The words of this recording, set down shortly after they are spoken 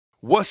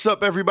What's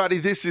up, everybody?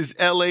 This is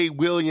L.A.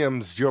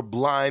 Williams, your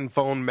blind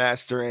phone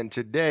master, and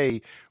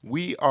today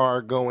we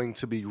are going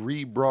to be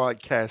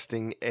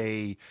rebroadcasting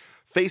a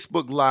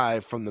Facebook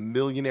Live from the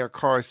Millionaire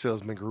Car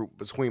Salesman Group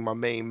between my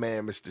main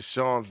man, Mr.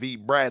 Sean V.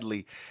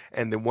 Bradley,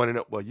 and the one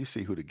and well, you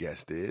see who the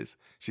guest is.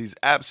 She's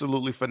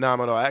absolutely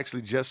phenomenal. I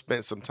actually just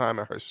spent some time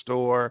at her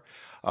store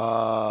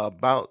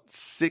about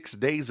 6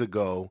 days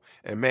ago,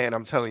 and man,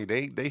 I'm telling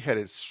you, they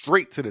headed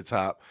straight to the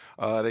top.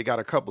 They got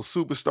a couple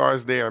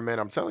superstars there, man.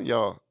 I'm telling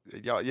y'all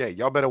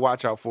better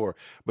watch out for her.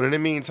 But in the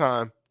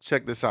meantime,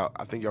 check this out.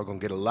 I think y'all gonna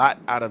get a lot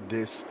out of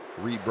this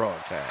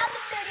rebroadcast.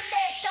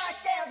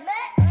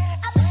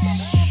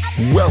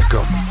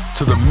 Welcome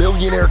to the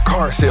Millionaire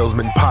Car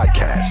Salesman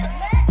Podcast,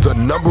 the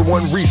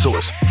 #1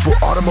 resource for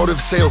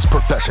automotive sales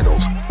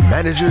professionals,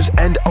 managers,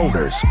 and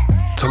owners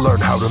to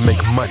learn how to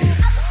make money,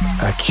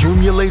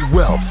 accumulate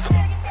wealth,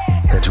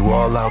 and to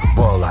all out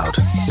ball out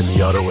in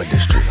the auto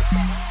industry.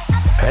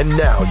 And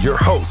now your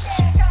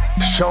hosts,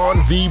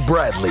 Sean V.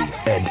 Bradley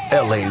and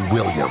L.A.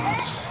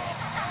 Williams.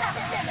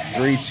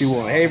 3, 2,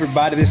 1. Hey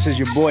everybody, this is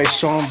your boy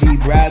Sean V.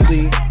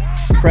 Bradley,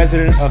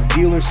 president of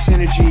Dealer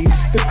Synergy,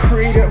 the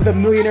creator of the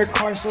Millionaire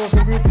Car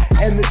Salesman Group,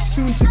 and the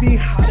soon-to-be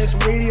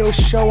hottest radio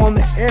show on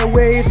the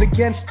airwaves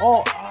against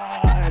all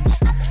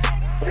odds.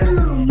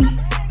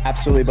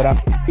 Absolutely, but I'm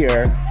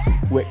here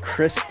with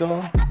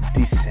Crystal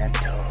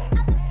DiSanto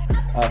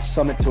of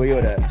Summit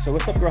Toyota. So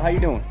what's up, girl? How you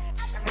doing?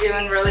 I'm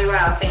doing really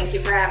well. Thank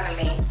you for having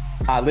me.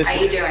 Listen,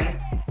 how you doing?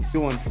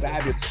 Doing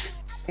fabulous.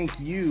 Thank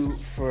you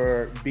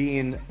for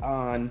being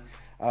on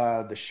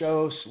the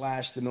show /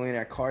 the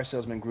Millionaire Car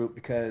Salesman Group,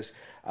 because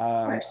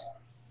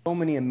so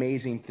many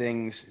amazing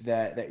things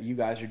that you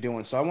guys are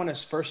doing. So I want to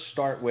first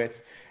start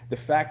with the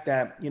fact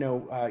that,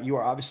 you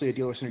are obviously a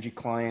Dealer Synergy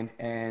client,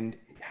 and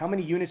how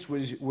many units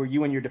were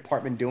you and your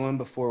department doing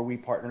before we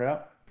partnered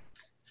up?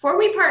 Before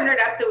we partnered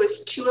up, there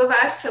was 2 of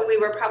us. So we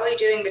were probably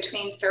doing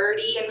between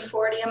 30 and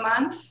 40 a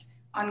month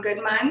on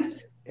good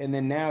months. And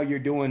then now you're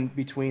doing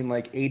between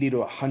like 80 to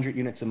 100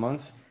 units a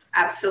month?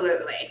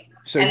 Absolutely.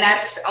 So, and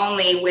that's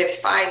only with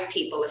 5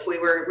 people. If we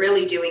were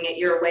really doing it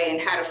your way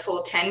and had a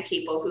full 10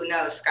 people, who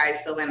knows,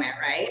 sky's the limit,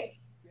 right?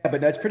 Yeah,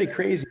 but that's pretty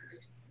crazy.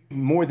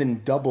 More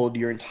than doubled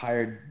your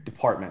entire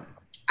department.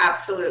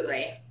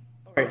 Absolutely.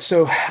 All right,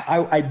 so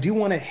I do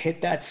want to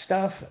hit that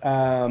stuff,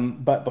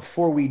 but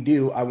before we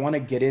do, I want to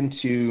get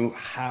into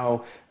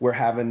how we're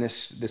having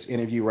this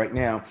interview right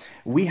now.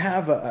 We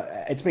have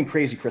it's been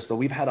crazy, Crystal.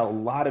 We've had a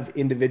lot of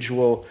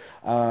individual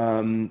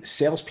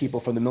salespeople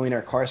from the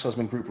Millionaire Car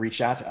Salesman Group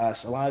reach out to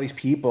us. A lot of these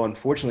people,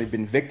 unfortunately, have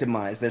been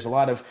victimized. There's a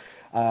lot of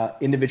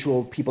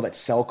individual people that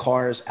sell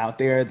cars out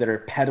there that are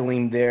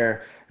peddling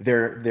their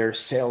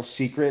sales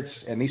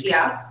secrets, and these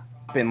people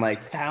in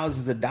like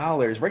thousands of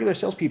dollars. Regular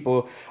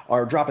salespeople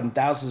are dropping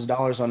thousands of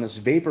dollars on this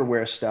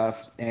vaporware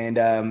stuff, and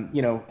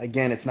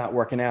again, it's not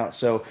working out.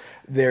 So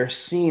they're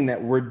seeing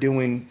that we're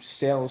doing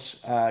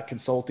sales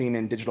consulting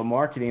and digital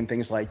marketing and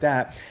things like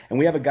that. And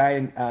we have a guy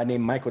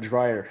named Michael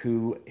Dreyer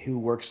who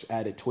works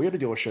at a Toyota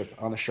dealership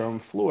on the showroom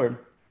floor.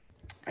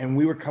 And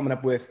we were coming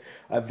up with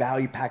a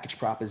value package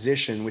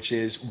proposition, which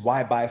is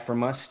why buy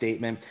from us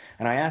statement.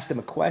 And I asked him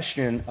a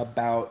question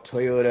about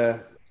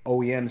Toyota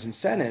OEM's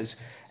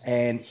incentives,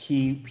 and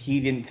he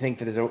didn't think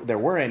that there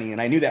were any, and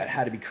I knew that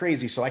had to be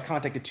crazy. So I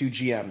contacted 2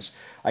 GMs.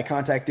 I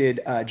contacted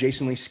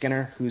Jason Lee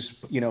Skinner, who's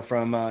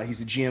from he's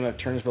the GM of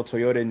Turnersville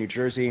Toyota in New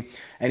Jersey,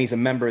 and he's a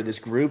member of this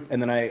group.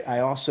 And then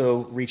I also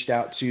reached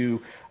out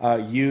to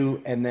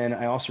you, and then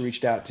I also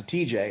reached out to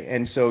TJ.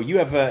 And so you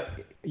have a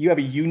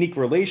unique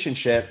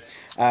relationship,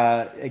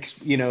 I'll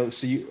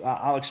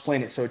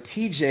explain it. So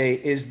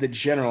TJ is the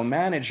general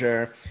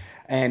manager,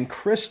 and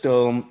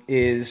Crystal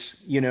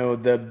is,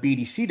 the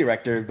BDC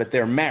director, but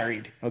they're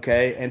married.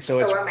 Okay. And so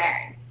we're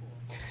married.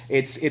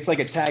 It's like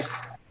a tag.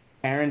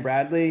 Aaron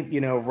Bradley,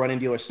 running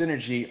Dealer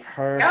Synergy,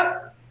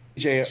 her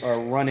TJ are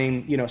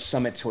running,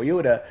 Summit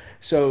Toyota.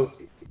 So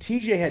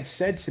TJ had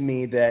said to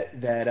me that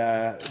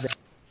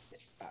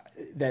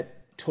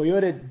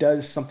Toyota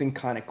does something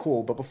kind of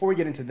cool. But before we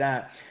get into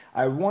that,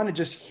 I want to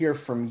just hear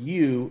from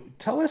you.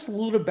 Tell us a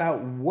little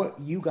about what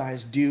you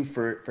guys do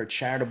for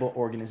charitable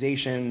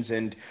organizations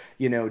and,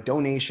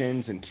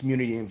 donations and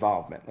community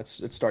involvement.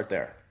 Let's start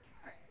there.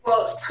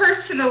 Well,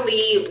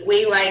 personally,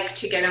 we like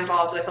to get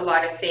involved with a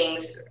lot of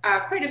things.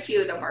 Quite a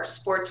few of them are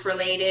sports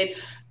related,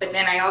 but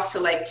then I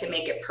also like to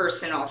make it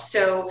personal.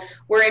 So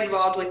we're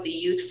involved with the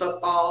youth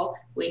football.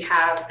 We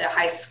have the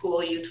high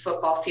school youth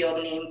football field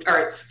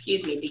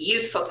the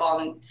youth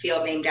football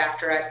field named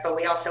after us, but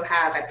we also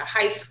have at the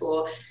high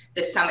school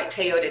the Summit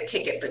Toyota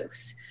ticket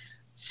booth.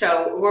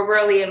 So we're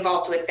really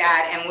involved with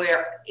that. And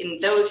we're in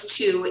those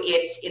 2,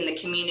 it's in the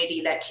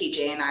community that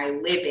TJ and I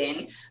live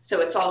in.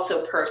 So it's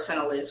also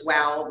personal as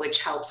well,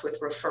 which helps with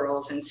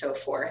referrals and so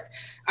forth.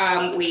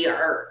 We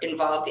are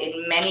involved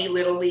in many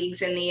little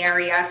leagues in the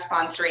area,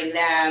 sponsoring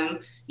them,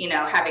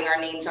 having our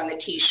names on the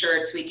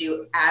t-shirts. We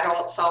do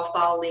adult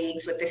softball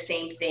leagues with the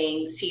same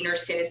thing, senior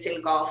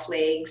citizen golf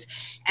leagues.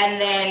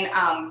 And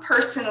then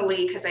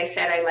personally, because I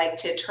said I like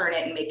to turn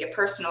it and make it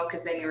personal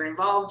because then you're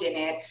involved in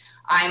it,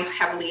 I'm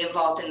heavily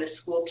involved in the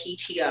school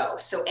PTO.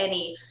 So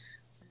any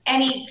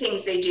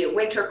things they do,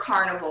 winter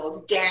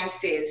carnivals,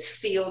 dances,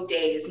 field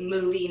days,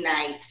 movie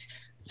nights,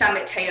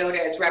 Summit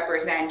Toyota is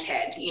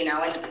represented, you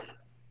know, and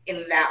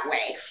in that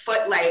way.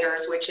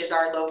 Footlighters, which is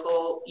our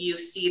local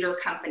youth theater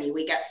company,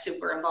 we get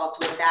super involved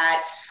with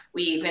that.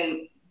 We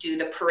even do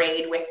the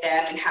parade with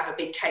them and have a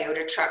big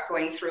Toyota truck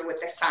going through with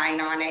the sign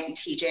on it, and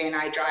TJ and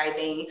I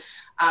driving.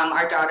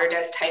 Our daughter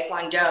does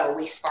Taekwondo.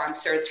 We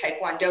sponsor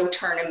Taekwondo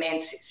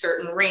tournaments,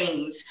 certain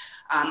rings.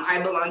 I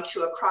belong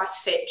to a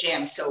CrossFit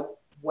gym. So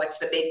what's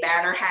the big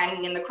banner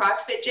hanging in the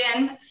CrossFit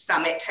gym?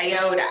 Summit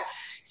Toyota.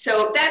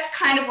 So that's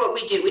kind of what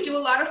we do. We do a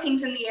lot of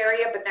things in the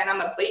area, but then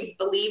I'm a big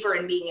believer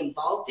in being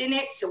involved in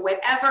it. So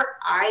whatever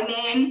I'm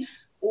in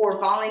or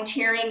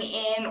volunteering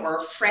in or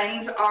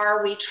friends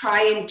are, we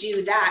try and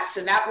do that.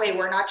 So that way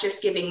we're not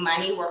just giving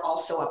money, we're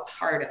also a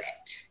part of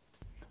it.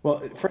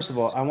 Well, first of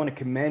all, I want to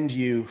commend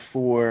you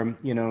for,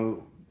 you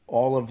know,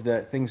 all of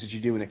the things that you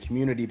do in the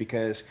community,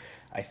 because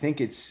I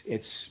think it's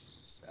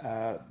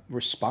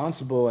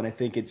responsible, and I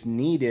think it's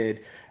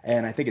needed,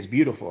 and I think it's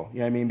beautiful. You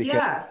know what I mean?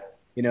 Because,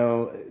 you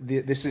know,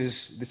 this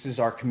is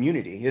our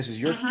community. This is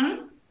your.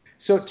 Mm-hmm.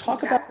 So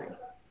talk about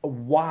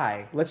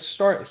why. Let's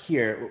start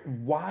here.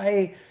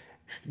 Why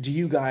do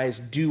you guys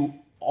do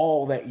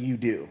all that you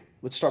do?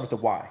 Let's start with the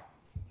why.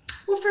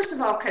 Well, first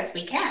of all, because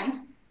we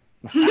can.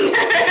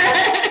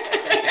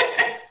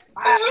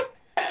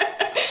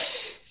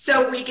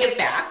 So we give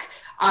back,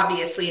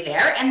 obviously,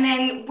 there. And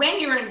then when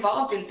you're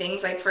involved in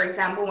things, like, for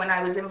example, when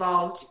I was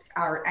involved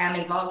or am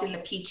involved in the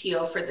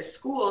PTO for the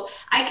school,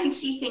 I can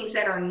see things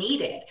that are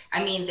needed.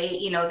 I mean,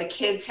 the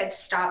kids had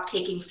stopped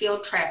taking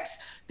field trips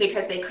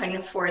because they couldn't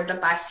afford the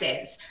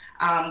buses.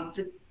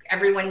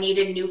 Everyone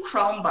needed new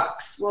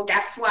Chromebooks. Well,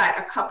 guess what?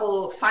 A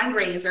couple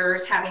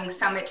fundraisers having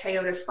Summit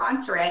Toyota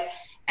sponsor it,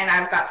 and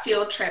I've got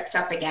field trips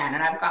up again,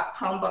 and I've got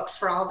Chromebooks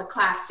for all the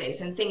classes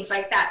and things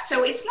like that.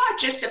 So it's not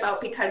just about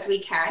because we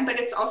can, but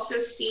it's also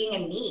seeing a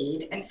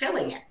need and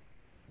filling it.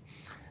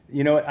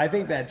 You know, I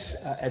think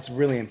that's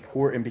really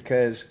important,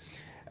 because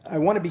I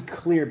want to be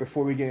clear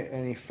before we get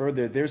any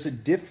further. There's a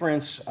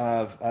difference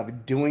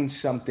of doing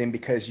something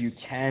because you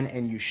can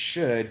and you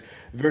should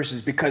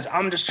versus because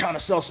I'm just trying to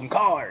sell some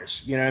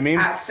cars. You know what I mean?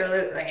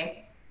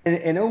 Absolutely.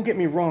 And don't get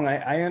me wrong,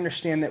 I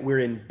understand that we're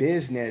in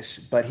business,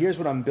 but here's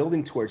what I'm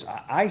building towards.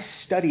 I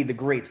study the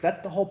greats. That's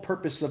the whole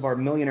purpose of our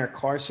Millionaire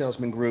Car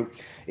Salesman group,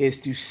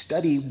 is to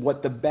study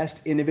what the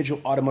best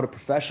individual automotive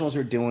professionals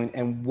are doing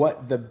and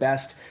what the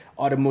best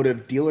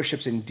automotive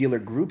dealerships and dealer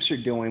groups are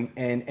doing,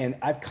 and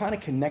I've kind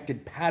of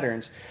connected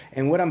patterns.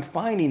 And what I'm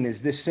finding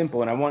is this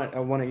simple, and I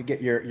want to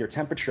get your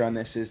temperature on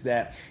this, is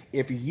that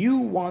if you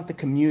want the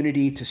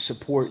community to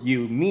support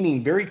you,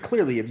 meaning very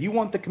clearly, if you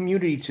want the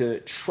community to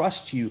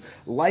trust you,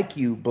 like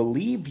you,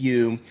 believe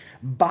you,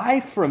 buy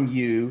from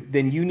you,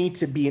 then you need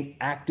to be an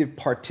active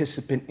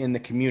participant in the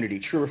community.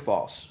 True or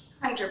false?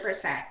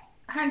 100%.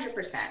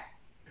 100%.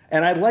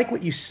 And I like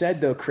what you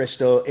said, though,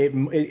 Crystal.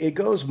 It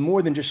goes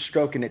more than just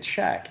stroking a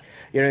check.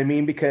 You know what I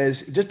mean?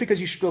 Because just because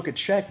you stroke a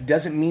check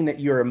doesn't mean that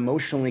you're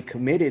emotionally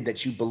committed,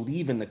 that you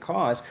believe in the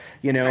cause.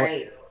 You know,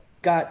 right.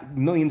 Got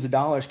millions of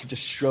dollars, could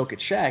just stroke a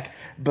check.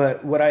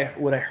 But what I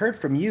heard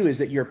from you is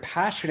that you're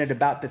passionate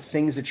about the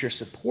things that you're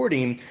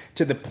supporting,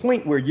 to the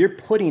point where you're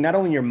putting not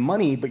only your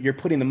money, but you're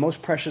putting the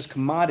most precious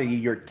commodity,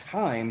 your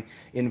time,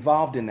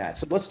 involved in that.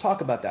 So let's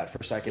talk about that for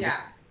a second. Yeah.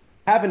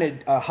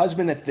 Having a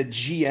husband that's the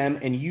GM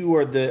and you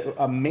are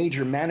a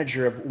major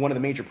manager of one of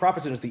the major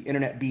profit centers, the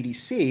Internet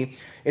BDC,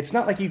 it's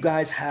not like you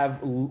guys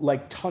have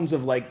like tons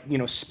of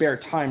spare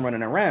time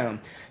running around.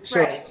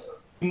 So right.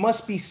 You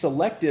must be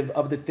selective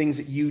of the things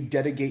that you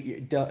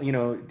dedicate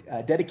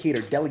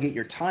or delegate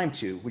your time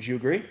to. Would you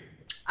agree?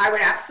 I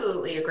would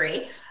absolutely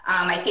agree.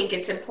 I think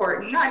it's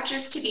important not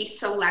just to be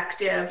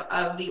selective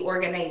of the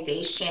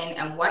organization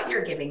and what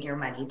you're giving your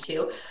money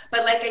to,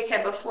 but like I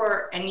said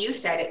before, and you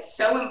said, it's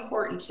so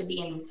important to be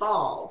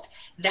involved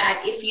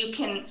that if you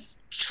can,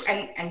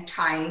 and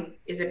time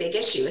is a big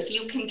issue, if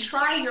you can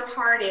try your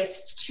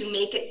hardest to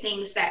make it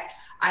things that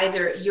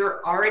either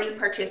you're already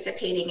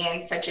participating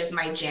in, such as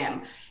my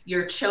gym,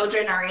 your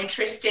children are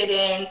interested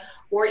in,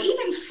 or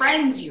even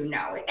friends,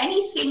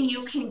 anything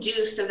you can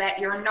do so that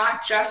you're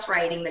not just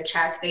writing the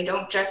check. They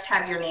don't just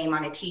have your name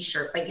on a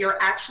t-shirt, but you're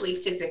actually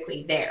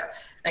physically there.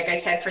 Like I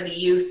said, for the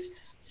youth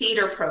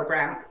theater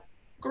program,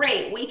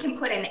 great, we can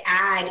put an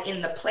ad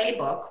in the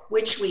playbook,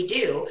 which we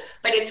do,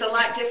 but it's a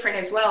lot different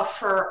as well.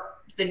 For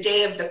the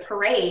day of the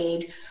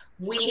parade,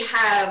 we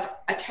have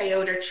a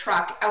Toyota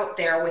truck out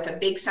there with a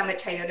big Summit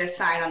Toyota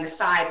sign on the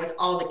side with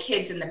all the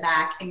kids in the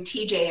back, and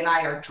TJ and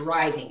I are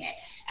driving it,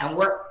 and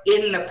we're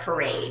in the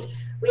parade.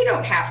 We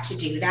don't have to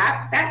do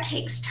that. That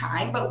takes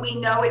time, but we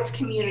know it's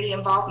community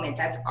involvement.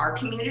 That's our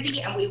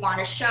community, and we want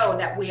to show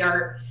that we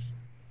are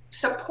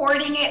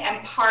supporting it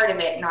and part of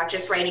it, not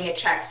just writing a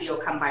check so you'll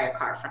come buy a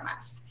car from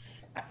us.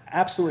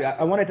 Absolutely.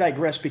 I want to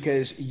digress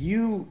because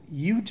you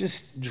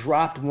just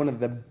dropped one of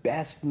the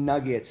best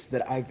nuggets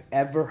that I've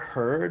ever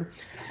heard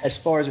as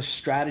far as a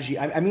strategy.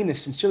 I mean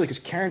this sincerely because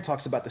Karen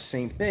talks about the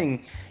same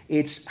thing.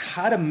 It's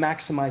how to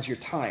maximize your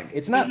time.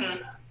 It's not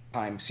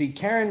time. See,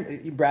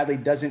 Karen Bradley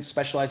doesn't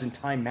specialize in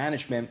time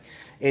management.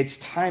 It's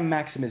time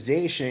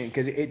maximization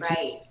because it's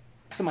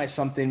maximize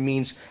something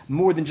means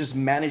more than just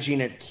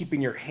managing it,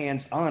 keeping your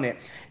hands on it.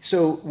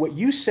 So what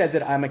you said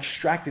that I'm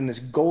extracting this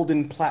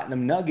golden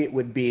platinum nugget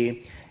would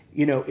be,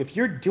 you know, if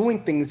you're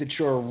doing things that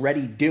you're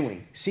already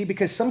doing, see,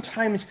 because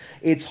sometimes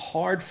it's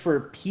hard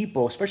for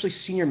people, especially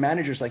senior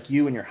managers like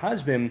you and your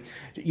husband,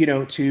 you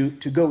know, to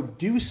go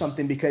do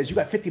something because you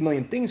got 50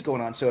 million things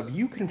going on. So if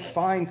you can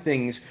find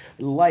things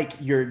like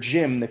your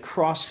gym, the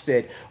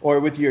CrossFit, or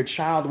with your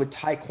child with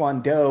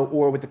Taekwondo,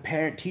 or with the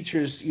parent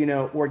teachers, you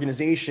know,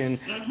 organization,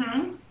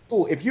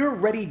 if you're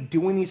already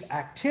doing these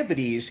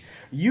activities,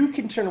 you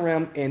can turn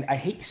around and, I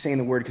hate saying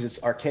the word because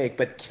it's archaic,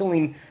 but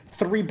killing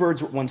 3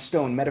 birds with 1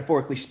 stone,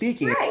 metaphorically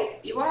speaking. Right,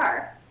 you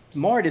are.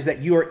 Smart is that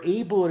you are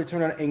able to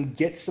turn around and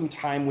get some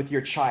time with your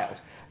child.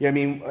 You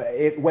know what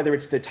I mean? Whether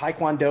it's the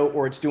Taekwondo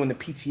or it's doing the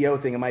PTO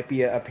thing, it might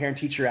be a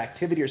parent-teacher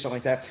activity or something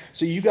like that.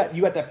 So you got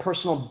that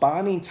personal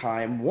bonding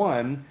time,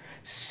 one.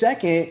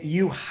 Second,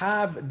 you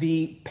have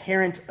the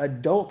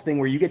parent-adult thing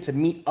where you get to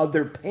meet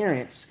other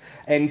parents,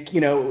 and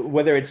you know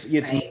whether it's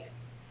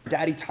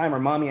daddy time or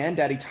mommy and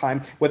daddy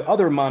time with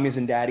other mommies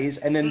and daddies,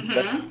 and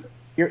then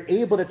you're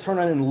able to turn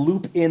on and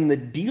loop in the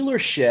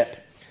dealership,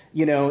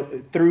 you know,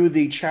 through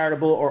the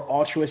charitable or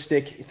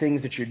altruistic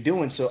things that you're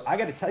doing. So I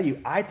got to tell you,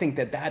 I think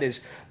that is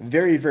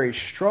very, very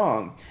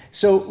strong.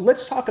 So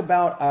let's talk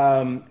about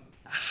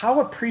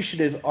how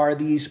appreciative are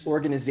these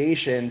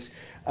organizations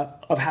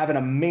of having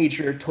a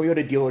major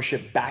Toyota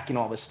dealership backing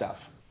all this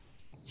stuff?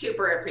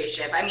 Super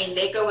appreciative. I mean,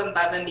 they go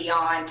above and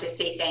beyond to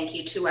say thank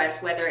you to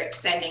us, whether it's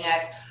sending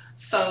us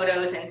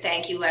photos and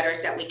thank you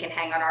letters that we can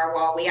hang on our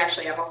wall. We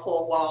actually have a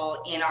whole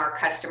wall in our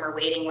customer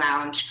waiting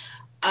lounge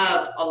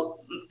of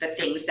all the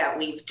things that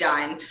we've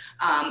done.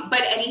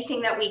 But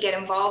anything that we get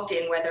involved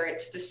in, whether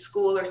it's the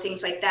school or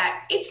things like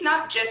that, it's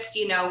not just,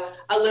 you know,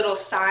 a little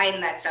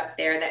sign that's up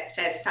there that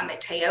says Summit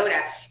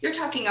Toyota. You're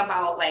talking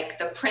about like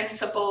the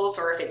principals,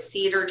 or if it's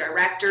theater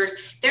directors,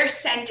 they're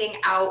sending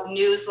out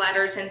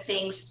newsletters and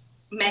things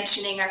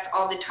mentioning us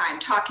all the time,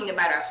 talking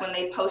about us. When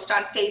they post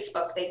on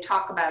Facebook, they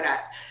talk about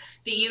us.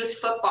 The youth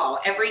football,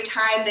 every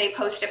time they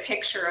post a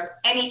picture of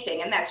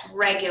anything, and that's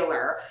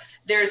regular,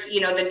 there's,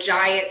 you know, the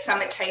giant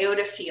Summit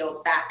Toyota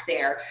field back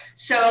there.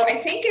 So I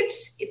think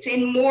it's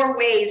in more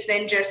ways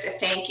than just a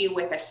thank you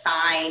with a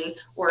sign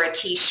or a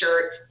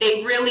t-shirt.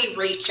 They really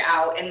reach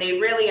out and they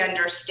really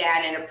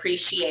understand and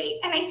appreciate.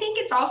 And I think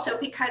it's also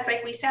because,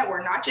 like we said,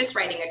 we're not just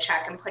writing a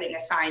check and putting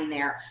a sign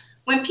there.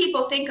 When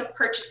people think of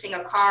purchasing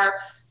a car,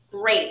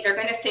 great, they're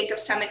going to think of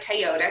Summit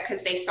Toyota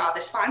because they saw the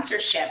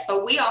sponsorship,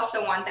 but we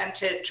also want them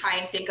to try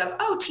and think of,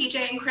 oh,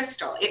 TJ and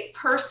Crystal. It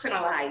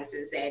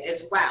personalizes it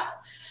as well,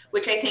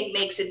 which I think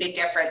makes a big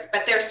difference.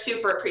 But they're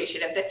super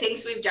appreciative. The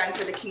things we've done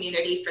for the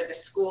community, for the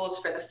schools,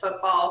 for the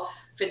football,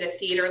 for the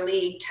theater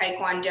league,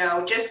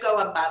 Taekwondo, just go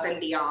above and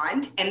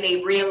beyond. And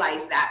they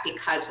realize that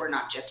because we're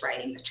not just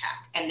writing the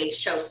check, and they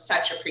show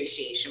such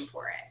appreciation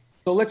for it.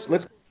 So let's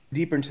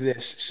deeper into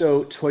this.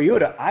 So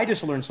Toyota, I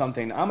just learned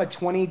something. I'm a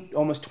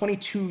almost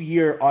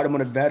 22-year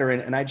automotive veteran,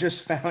 and I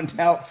just found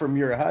out from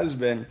your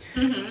husband,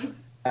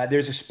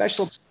 there's a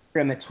special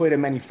program that Toyota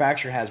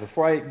manufacturer has.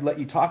 Before I let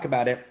you talk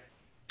about it,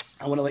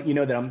 I want to let you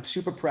know that I'm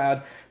super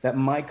proud that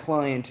my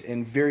client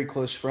and very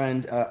close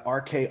friend,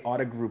 RK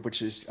Auto Group,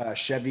 which is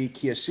Chevy,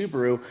 Kia,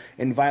 Subaru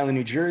in Violin,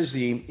 New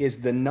Jersey,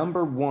 is the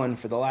 #1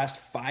 for the last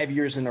 5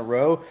 years in a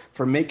row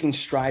for making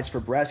strides for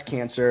breast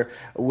cancer,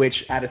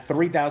 which out of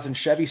 3,000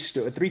 Chevy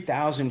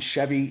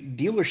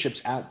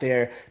dealerships out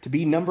there, to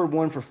be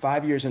 #1 for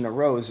 5 years in a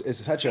row is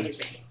such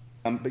amazing.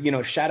 But, you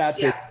know, shout out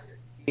to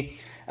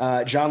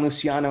John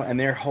Luciano and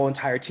their whole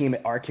entire team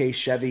at RK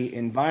Chevy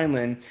in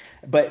Vineland.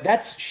 But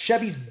that's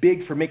Chevy's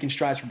big for making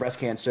strides for breast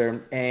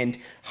cancer, and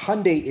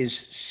Hyundai is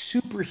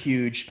super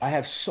huge. I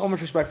have so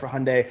much respect for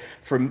Hyundai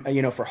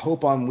for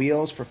Hope on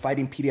Wheels, for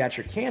fighting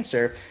pediatric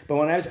cancer. But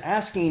when I was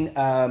asking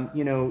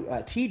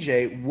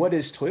TJ, what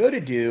does Toyota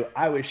do,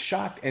 I was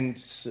shocked and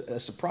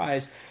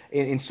surprised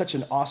in such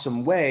an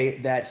awesome way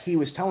that he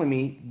was telling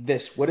me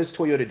this. What does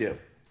Toyota do?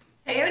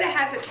 Toyota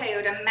has a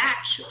Toyota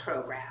Match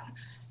program.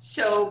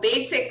 So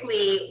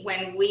basically,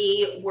 when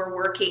we were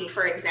working,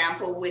 for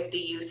example, with the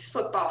youth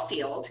football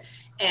field,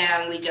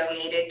 and we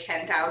donated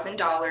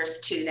 $10,000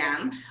 to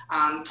them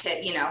to,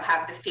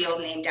 have the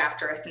field named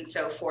after us and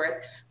so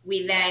forth,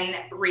 we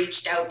then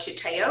reached out to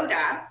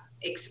Toyota,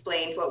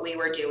 explained what we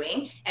were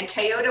doing, and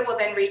Toyota will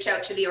then reach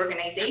out to the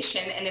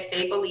organization, and if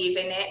they believe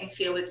in it and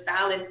feel it's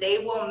valid, they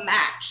will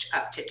match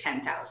up to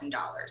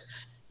 $10,000.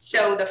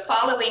 So the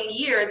following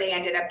year, they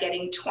ended up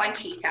getting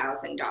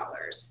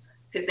 $20,000.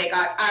 because they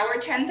got our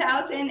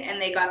 10,000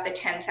 and they got the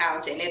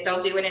 10,000. They'll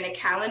do it in a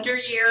calendar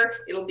year.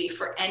 It'll be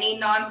for any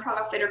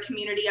nonprofit or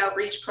community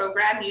outreach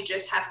program. You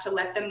just have to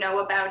let them know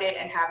about it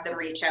and have them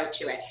reach out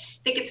to it.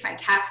 I think it's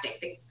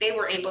fantastic. They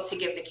were able to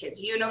give the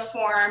kids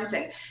uniforms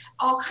and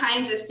all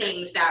kinds of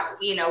things that,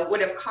 you know,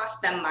 would have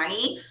cost them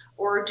money,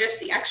 or just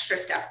the extra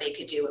stuff they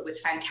could do. It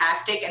was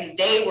fantastic, and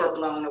they were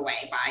blown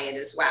away by it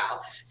as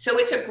well. So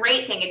it's a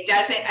great thing.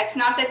 It's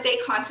not that they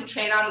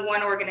concentrate on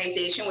one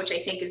organization, which I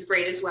think is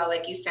great as well.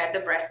 Like you said,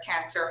 the breast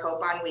cancer,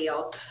 Hope on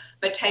Wheels,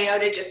 but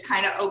Toyota just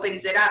kind of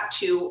opens it up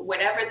to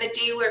whatever the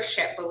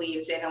dealership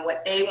believes in and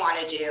what they want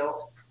to do.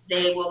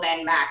 They will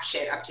then match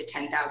it up to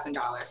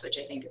 $10,000, which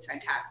I think is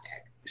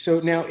fantastic. So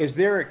now, is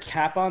there a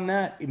cap on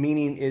that?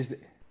 Meaning is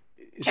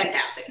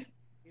 10,000.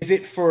 Is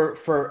it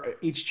for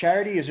each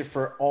charity? Or is it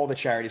for all the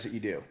charities that you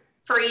do?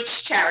 For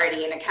each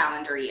charity in a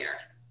calendar year.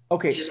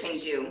 Okay. You can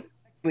do.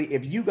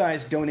 If you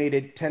guys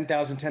donated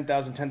 10,000,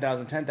 10,000,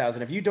 10,000,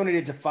 10,000, if you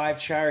donated to 5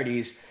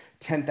 charities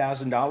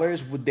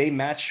 $10,000, would they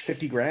match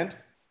 50 grand?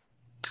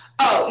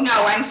 Oh,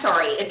 no, I'm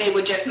sorry. They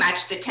would just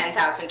match the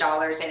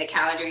 $10,000 in a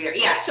calendar year.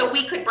 Yeah, so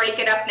we could break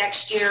it up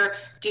next year,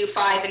 do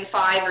 5 and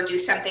 5, or do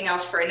something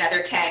else for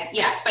another 10.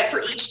 Yes, but for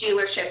each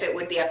dealership, it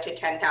would be up to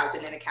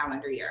 10,000 in a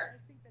calendar year.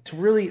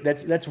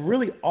 That's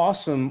really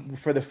awesome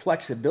for the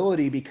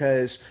flexibility,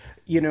 because,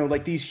 you know,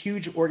 like these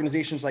huge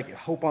organizations like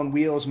Hope on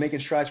Wheels, Making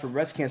Strides for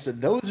Breast Cancer,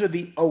 those are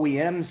the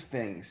OEMs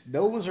things.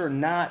 Those are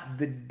not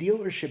the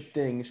dealership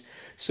things.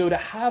 So to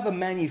have a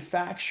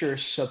manufacturer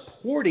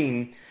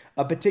supporting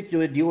a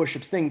particular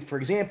dealership's thing, for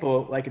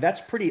example, like that's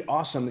pretty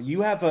awesome.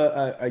 You have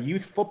a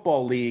youth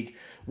football league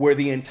where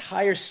the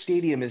entire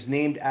stadium is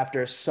named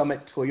after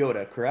Summit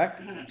Toyota,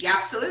 correct? Mm-hmm. Yeah,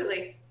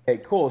 absolutely.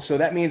 Okay, cool. So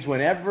that means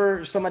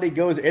whenever somebody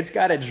goes, it's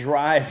got to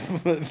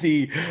drive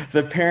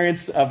the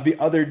parents of the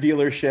other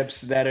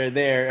dealerships that are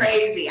there.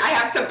 Crazy. I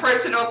have some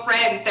personal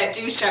friends that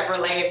do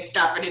Chevrolet and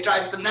stuff, and it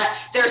drives them nuts.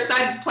 Their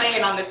son's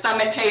playing on the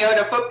Summit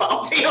Toyota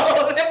football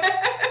field.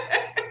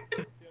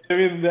 I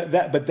mean,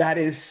 but that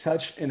is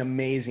such an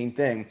amazing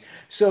thing.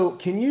 So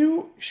can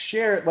you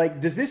share,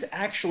 like, does this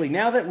actually,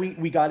 now that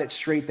we got it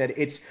straight, that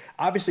it's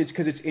obviously it's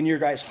because it's in your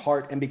guys'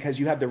 heart and because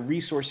you have the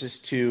resources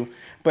to,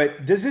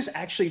 but does this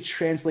actually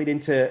translate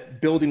into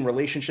building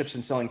relationships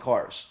and selling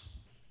cars?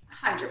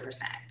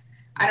 100%.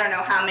 I don't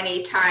know how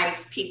many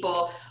times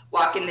people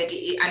walk in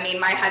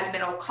my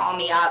husband will call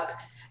me up,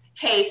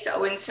 hey,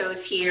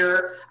 so-and-so's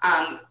here.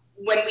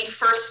 When we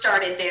first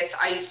started this,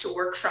 I used to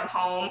work from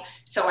home.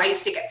 So I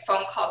used to get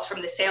phone calls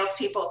from the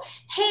salespeople.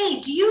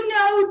 Hey, do you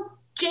know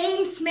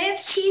Jane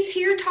Smith? She's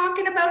here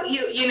talking about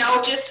you, you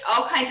know, just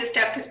all kinds of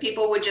stuff, because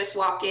people would just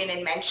walk in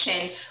and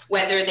mention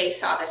whether they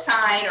saw the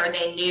sign or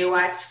they knew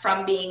us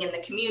from being in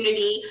the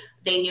community.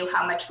 They knew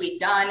how much we've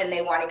done and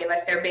they want to give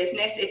us their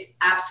business. It's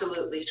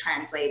absolutely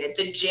translated.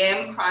 The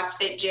gym,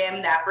 CrossFit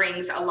gym, that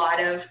brings a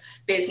lot of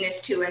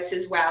business to us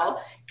as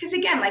well. Because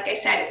again, like I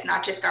said, it's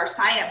not just our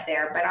sign up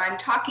there, but I'm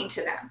talking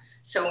to them.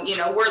 So, you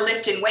know, we're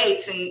lifting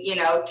weights and, you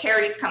know,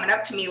 Terry's coming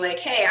up to me like,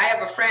 hey, I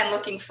have a friend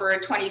looking for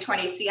a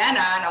 2020 Sienna.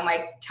 And I'm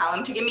like, tell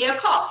him to give me a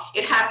call.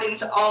 It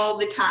happens all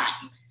the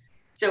time.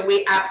 So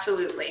we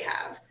absolutely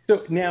have.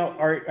 So now,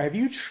 have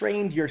you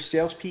trained your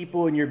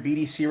salespeople and your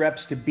BDC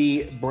reps to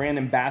be brand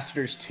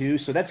ambassadors too?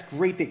 So that's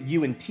great that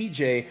you and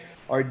TJ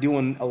are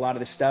doing a lot of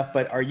this stuff,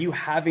 but are you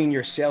having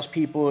your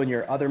salespeople and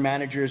your other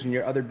managers and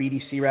your other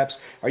BDC reps,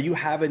 are you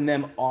having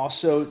them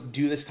also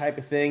do this type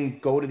of thing,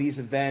 go to these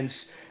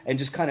events and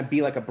just kind of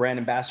be like a brand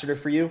ambassador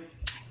for you?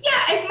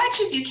 Yeah, as much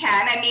as you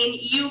can. I mean,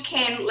 you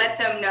can let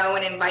them know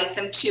and invite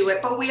them to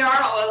it, but we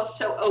are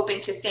also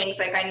open to things.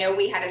 Like I know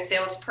we had a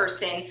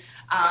salesperson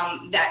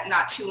that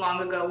not too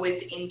long ago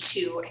was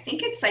into, I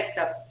think it's like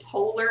the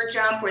polar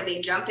jump where they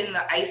jump in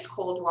the ice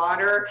cold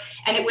water.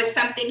 And it was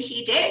something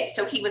he did.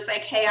 So he was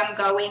like, hey, I'm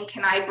going,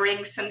 can I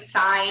bring some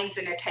signs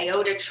and a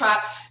Toyota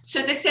truck?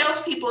 So the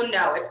salespeople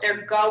know if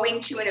they're going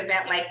to an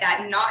event like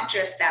that, not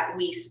just that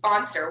we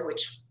sponsor,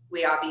 which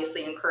we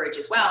obviously encourage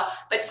as well,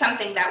 but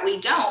something that we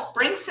don't,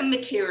 bring some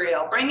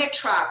material, bring a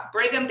truck,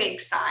 bring a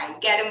big sign,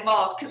 get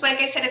involved. Because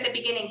like I said at the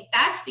beginning,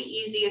 that's the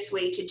easiest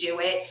way to do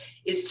it,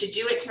 is to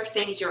do it for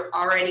things you're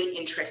already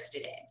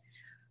interested in.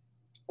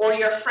 Or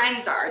your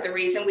friends are. The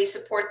reason we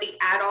support the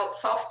adult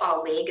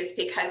softball league is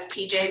because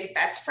TJ's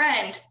best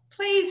friend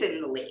plays in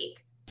the league.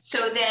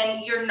 So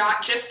then you're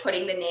not just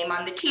putting the name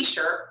on the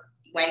t-shirt.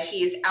 When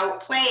he's out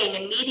playing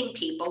and meeting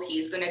people,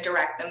 he's going to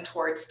direct them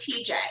towards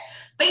TJ.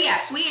 But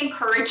yes, we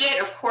encourage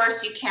it. Of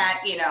course, you can't,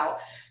 you know,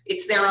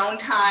 it's their own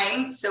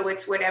time. So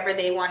it's whatever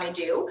they want to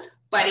do.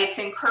 But it's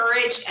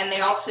encouraged. And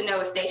they also know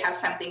if they have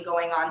something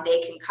going on,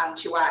 they can come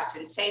to us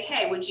and say,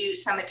 hey, would you,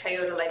 Summit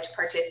Toyota, like to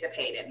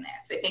participate in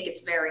this? I think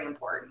it's very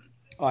important.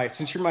 All right.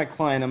 Since you're my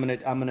client,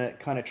 I'm gonna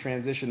kind of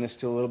transition this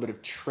to a little bit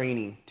of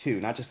training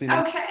too, not just the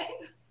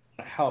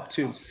help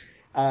too.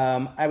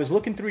 I was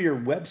looking through your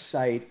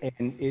website,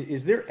 and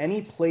is there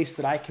any place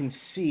that I can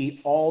see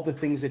all the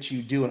things that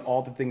you do and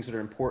all the things that are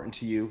important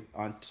to you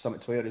on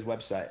Summit Toyota's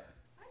website?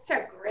 It's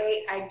a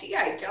great idea.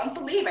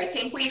 I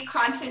think we've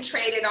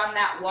concentrated on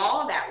that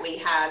wall that we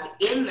have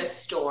in the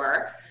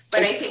store,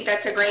 but I think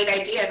that's a great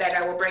idea that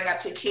I will bring up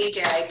to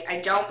TJ.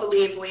 I don't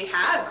believe we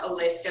have a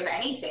list of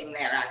anything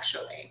there,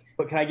 actually.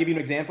 But can I give you an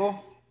example?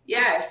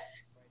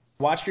 Yes.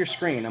 Watch your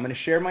screen. I'm going to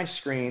share my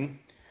screen,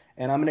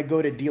 and I'm going to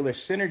go to Dealer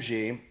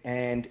Synergy.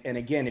 And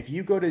again, if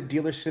you go to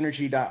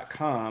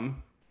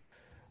dealersynergy.com,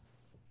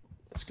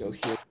 let's go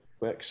here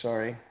quick.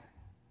 Sorry.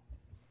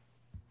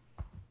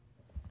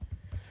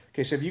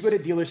 Okay, so if you go to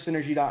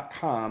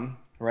dealersynergy.com,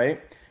 right?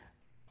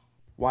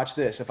 Watch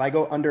this. If I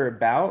go under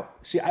about,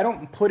 see, I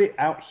don't put it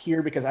out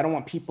here because I don't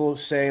want people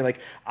to say like,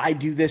 I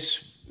do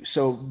this,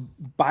 so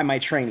buy my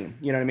training.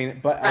 You know what I mean?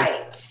 But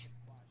right.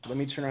 Let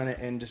me turn on it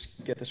and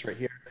just get this right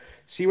here.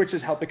 See where it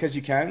says help because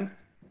you can?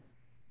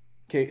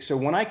 Okay, so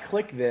when I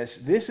click this,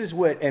 this is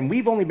what, and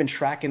we've only been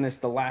tracking this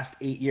the last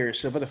 8 years.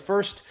 So for the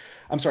first,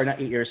 I'm sorry, not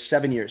 8 years,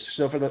 7 years.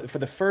 So for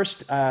the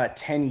first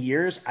 10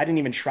 years, I didn't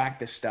even track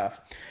this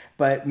stuff.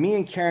 But me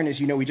and Karen, as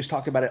you know, we just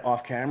talked about it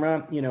off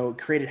camera,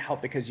 created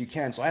help because you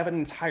can. So I have an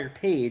entire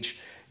page,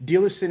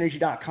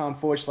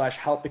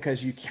 dealersynergy.com/help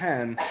because you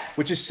can,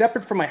 which is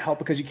separate from my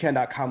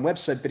helpbecauseyoucan.com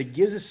website, but it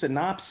gives a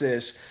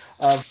synopsis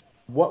of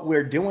what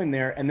we're doing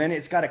there. And then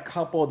it's got a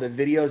couple of the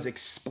videos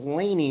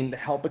explaining the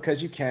help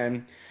because you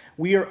can.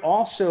 We are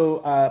also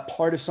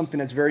part of something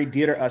that's very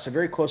dear to us. A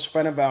very close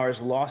friend of ours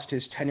lost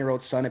his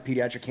 10-year-old son of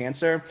pediatric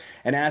cancer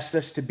and asked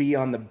us to be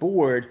on the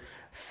board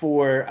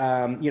for,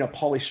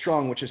 Pauly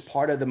Strong, which is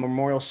part of the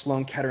Memorial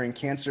Sloan Kettering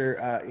Cancer,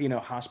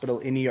 Hospital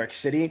in New York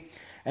City.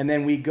 And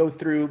then we go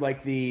through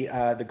like the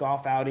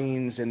golf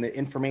outings and the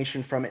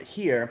information from it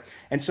here.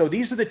 And so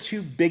these are the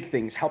two big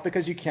things, help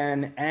because you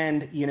can,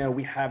 and,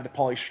 we have the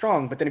Pauly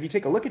Strong. But then if you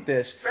take a look at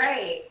this,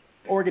 right,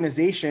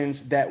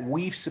 organizations that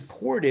we've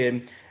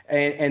supported,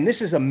 and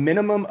this is a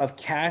minimum of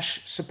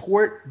cash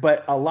support,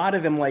 but a lot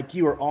of them, like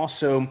you, are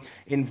also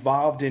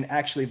involved in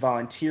actually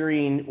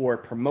volunteering or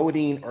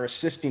promoting or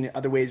assisting in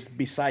other ways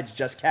besides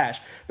just cash.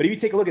 But if you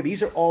take a look at,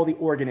 these are all the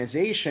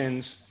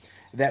organizations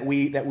that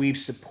we've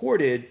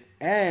supported,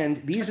 and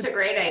these That's a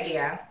great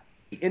idea.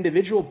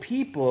 Individual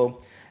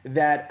people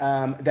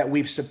that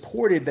we've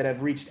supported that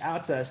have reached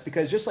out to us,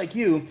 because just like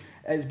you,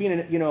 as being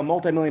a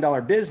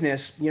multi-million-dollar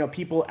business,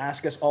 people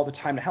ask us all the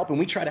time to help, and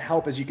we try to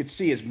help, as you can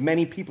see, as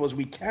many people as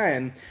we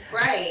can.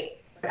 Right.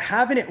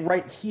 Having it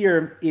right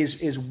here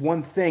is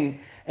one thing,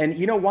 and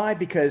you know why?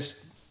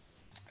 Because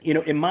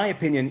in my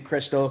opinion,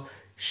 Crystal,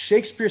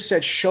 Shakespeare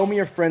said, "Show me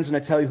your friends and I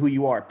tell you who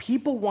you are."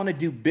 People want to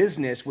do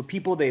business with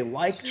people they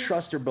like,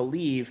 trust, or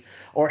believe,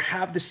 or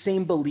have the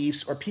same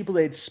beliefs, or people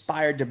they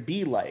aspire to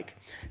be like.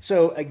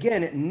 So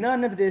again,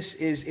 none of this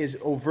is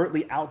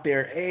overtly out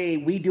there. Hey,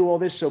 we do all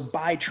this, so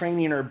buy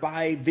training or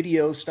buy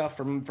video stuff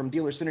from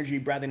Dealer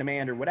Synergy, Bradley and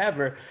Amanda, or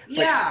whatever.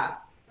 Yeah.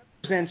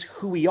 Represents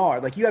who we are.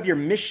 Like, you have your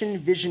mission,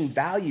 vision,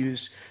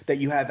 values that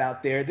you have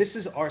out there. This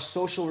is our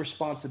social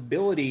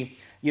responsibility,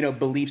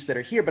 beliefs that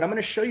are here. But I'm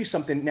going to show you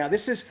something. Now,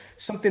 this is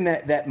something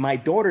that my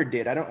daughter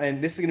did.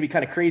 And this is going to be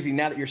kind of crazy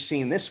now that you're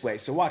seeing this way.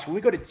 So watch, when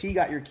we go to T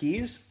Got Your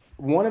Keys,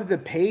 one of the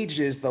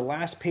pages, the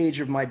last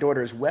page of my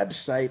daughter's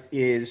website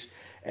is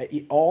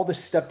all the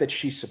stuff that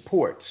she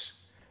supports.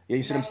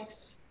 You see what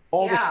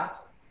I'm saying?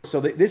 So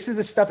this is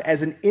the stuff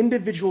as an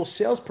individual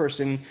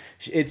salesperson.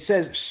 It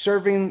says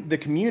serving the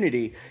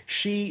community.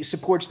 She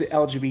supports the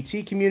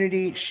LGBT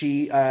community.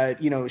 She,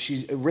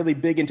 she's really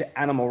big into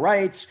animal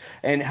rights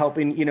and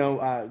helping,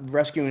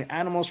 rescuing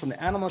animals from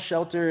the animal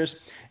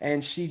shelters.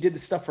 And she did the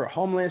stuff for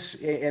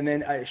homeless. And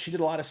then she did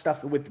a lot of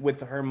stuff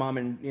with her mom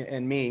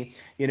and me,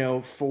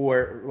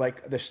 for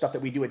like the stuff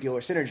that we do at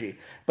Dealer Synergy.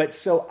 But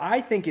so I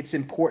think it's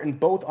important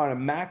both on a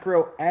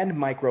macro and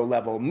micro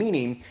level,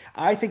 meaning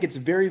I think it's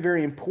very,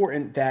 very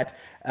important that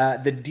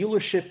the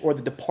dealership or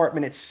the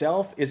department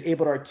itself is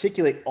able to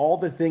articulate all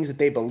the things that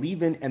they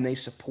believe in and they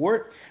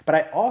support. But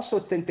I also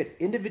think that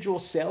individual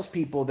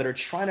salespeople that are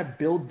trying to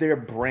build their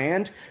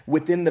brand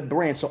within the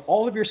brand. So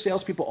all of your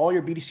salespeople, all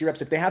your BDC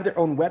reps, if they have their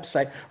own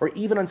website or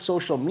even on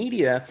social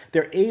media,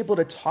 they're able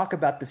to talk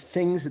about the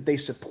things that they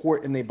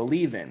support and they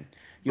believe in.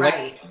 You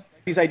right. Like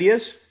these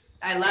ideas?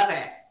 I love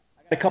it.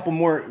 A couple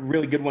more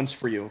really good ones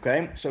for you.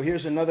 Okay. So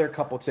here's another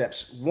couple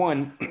tips.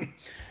 One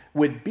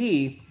would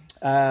be,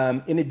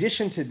 in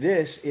addition to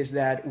this, is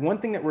that one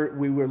thing that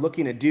we were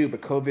looking to do,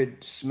 but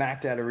COVID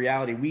smacked out of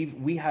reality.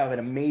 We have an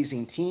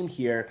amazing team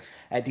here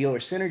at Dealer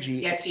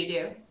Synergy. Yes, you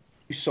do. Thank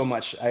you so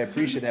much. I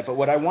appreciate that. But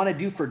what I want to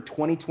do for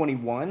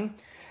 2021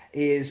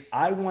 is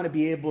I want to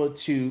be able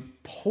to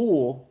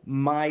poll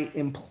my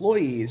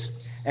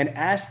employees and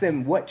ask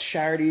them what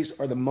charities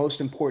are the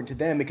most important to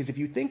them. Because if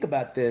you think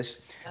about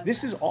this,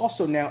 this is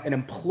also now an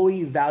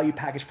employee value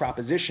package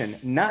proposition,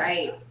 not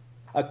right.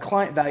 a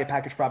client value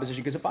package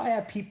proposition. Because if I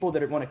have people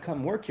that want to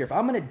come work here, if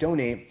I'm going to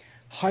donate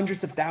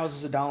hundreds of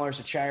thousands of dollars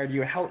to charity,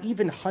 or hell,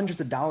 even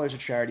hundreds of dollars to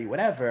charity,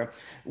 whatever,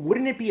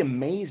 wouldn't it be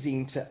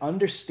amazing to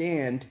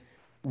understand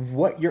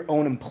what your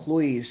own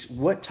employees,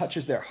 what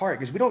touches their heart,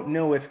 because we don't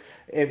know if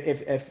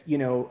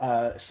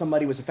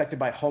somebody was affected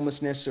by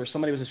homelessness, or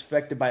somebody was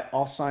affected by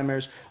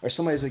Alzheimer's, or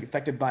somebody was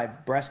affected by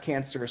breast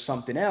cancer or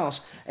something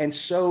else. And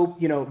so,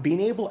 being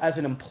able as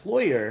an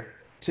employer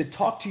to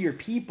talk to your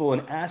people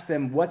and ask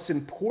them what's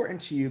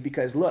important to you,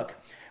 because look,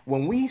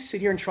 when we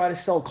sit here and try to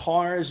sell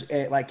cars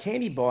like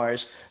candy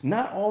bars,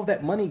 not all of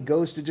that money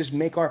goes to just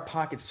make our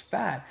pockets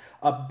fat.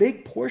 A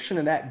big portion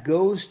of that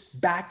goes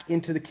back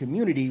into the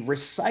community,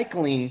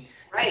 recycling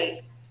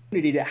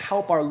community to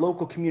help our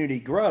local community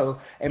grow.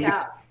 And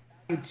a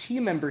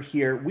team member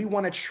here, we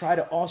want to try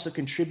to also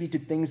contribute to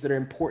things that are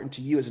important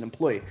to you as an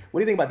employee. What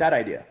do you think about that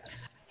idea?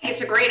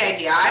 It's a great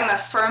idea. I'm a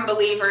firm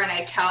believer, and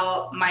I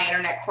tell my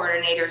internet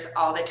coordinators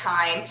all the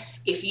time,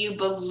 if you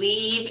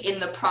believe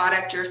in the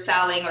product you're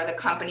selling or the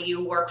company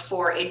you work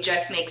for, it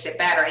just makes it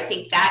better. I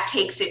think that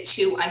takes it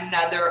to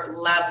another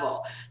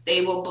level.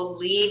 They will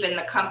believe in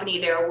the company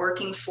they're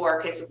working for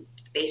because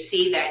they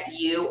see that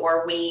you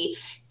or we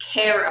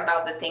care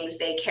about the things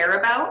they care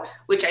about,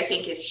 which I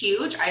think is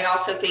huge. I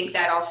also think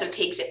that also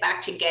takes it back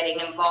to getting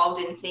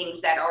involved in things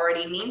that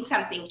already mean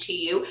something to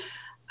you.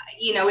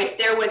 If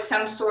there was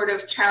some sort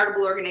of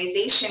charitable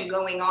organization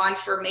going on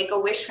for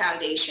Make-A-Wish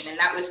Foundation, and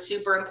that was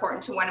super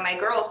important to one of my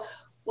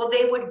girls, well,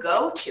 they would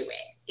go to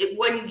it. It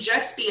wouldn't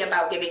just be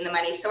about giving the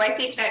money. So I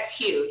think that's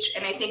huge.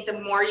 And I think the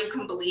more you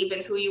can believe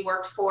in who you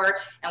work for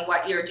and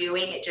what you're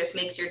doing, it just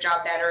makes your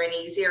job better and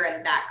easier.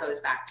 And that goes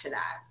back to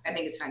that. I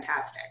think it's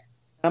fantastic.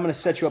 I'm going to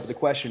set you up with a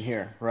question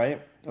here,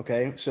 right?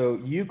 Okay. So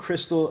you,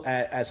 Crystal,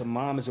 as a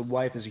mom, as a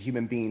wife, as a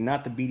human being,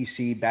 not the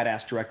BDC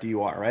badass director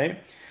you are,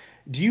 right?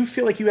 Do you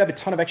feel like you have a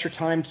ton of extra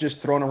time to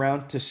just thrown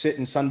around to sit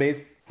and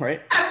sunbathe,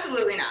 right?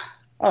 Absolutely not.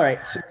 All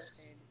right. So,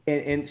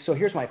 and so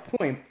here's my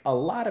point. A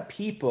lot of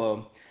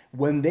people,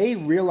 when they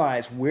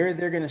realize where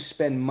they're going to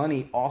spend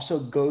money also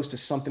goes to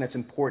something that's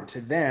important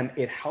to them,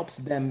 it helps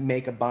them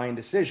make a buying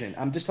decision.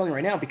 I'm just telling you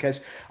right now,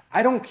 because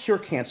I don't cure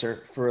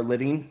cancer for a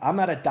living. I'm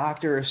not a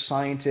doctor or a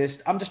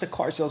scientist. I'm just a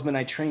car salesman.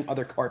 I train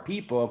other car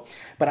people,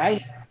 but I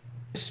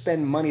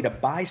spend money to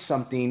buy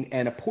something,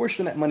 and a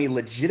portion of that money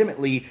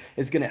legitimately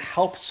is going to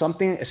help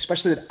something,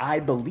 especially that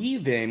I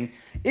believe in.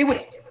 It would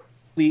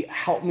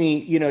help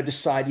me,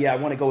 decide, I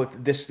want to go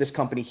with this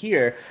company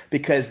here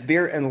because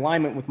they're in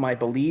alignment with my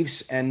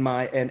beliefs and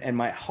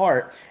my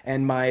heart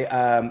and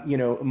my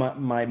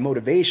my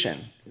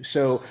motivation.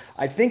 So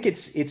I think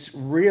it's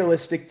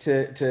realistic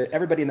to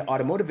everybody in the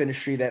automotive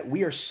industry that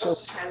we are so.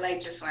 My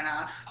light just went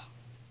off.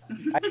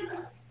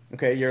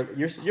 Okay,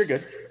 you're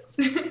good.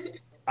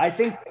 I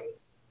think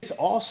this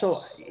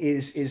also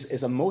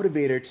is a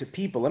motivator to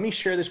people. Let me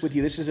share this with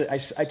you.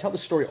 I tell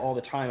this story all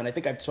the time, and I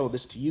think I've told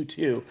this to you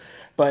too.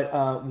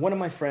 But one of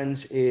my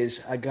friends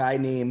is a guy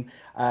named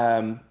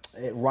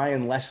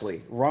Ryan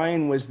Leslie.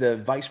 Ryan was the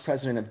vice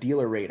president of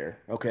Dealer Rater.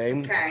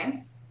 Okay.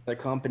 The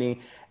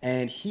company,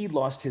 and he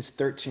lost his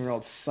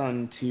 13-year-old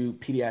son to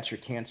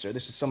pediatric cancer.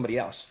 This is somebody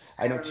else.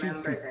 I know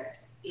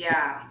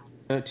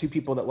two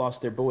people that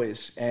lost their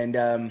boys.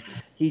 And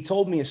he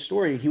told me a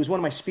story. He was one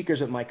of my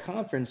speakers at my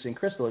conference in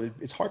Crystal.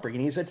 It's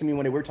heartbreaking. He said to me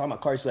one day, we were talking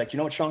about cars, he's like, you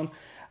know what, Sean?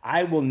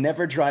 I will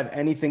never drive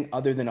anything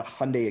other than a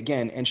Hyundai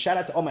again. And shout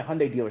out to all my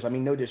Hyundai dealers. I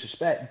mean, no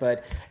disrespect,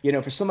 but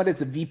for somebody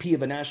that's a VP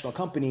of a national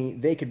company,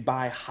 they could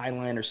buy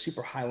Highline or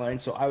Super Highline.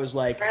 So I was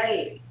like,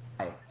 right.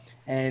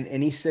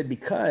 And he said,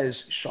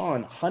 because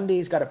Sean,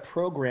 Hyundai's got a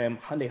program,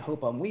 Hyundai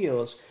Hope on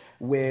Wheels,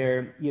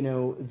 where,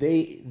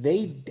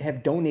 they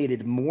have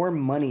donated more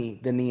money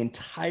than the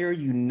entire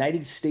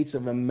United States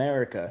of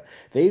America.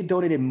 They've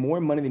donated more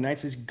money than the United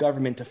States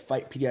government to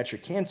fight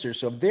pediatric cancer.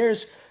 So if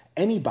there's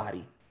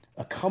anybody,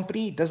 a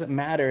company, doesn't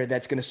matter,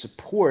 that's going to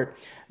support,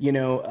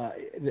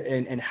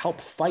 and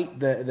help fight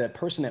the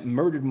person that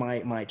murdered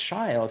my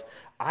child,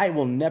 I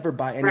will never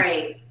buy any.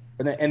 Right.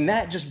 And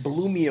that just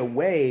blew me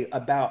away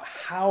about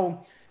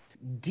how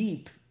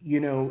deep,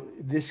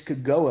 this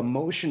could go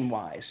emotion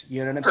wise,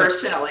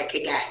 Personal it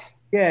could get.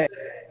 Yeah.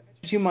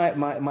 To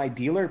my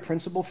dealer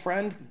principal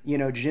friend,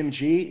 Jim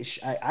G,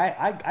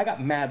 I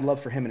got mad love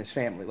for him and his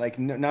family. Like,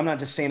 no, I'm not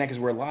just saying that because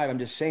we're live. I'm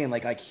just saying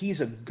like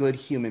he's a good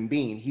human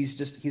being.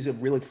 He's a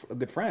really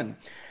good friend.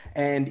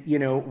 And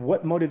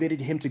what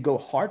motivated him to go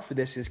hard for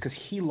this is because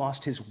he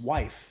lost his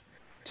wife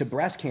to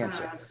breast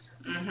cancer.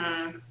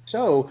 Mm-hmm.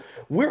 So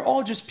we're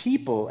all just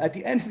people at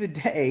the end of the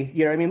day.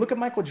 Look at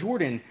Michael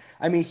Jordan.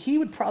 He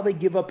would probably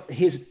give up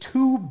his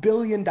 $2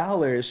 billion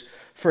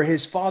for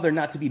his father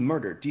not to be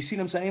murdered. Do you see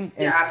what I'm saying?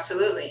 Yeah,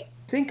 absolutely.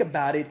 Think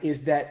about it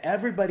is that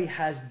everybody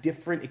has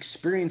different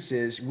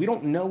experiences. We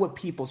don't know what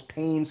people's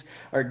pains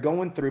are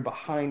going through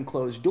behind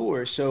closed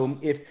doors. So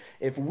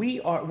if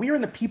we are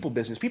in the people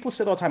business, people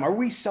say all the time, are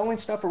we selling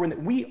stuff or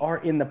we are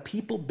in the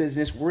people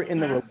business? We're in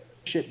the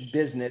relationship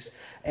business.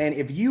 And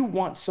if you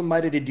want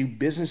somebody to do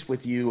business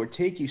with you or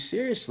take you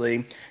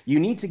seriously, you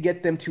need to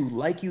get them to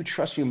like you,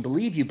 trust you, and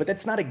believe you. But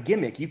that's not a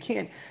gimmick.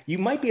 You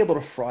might be able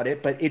to fraud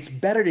it, but it's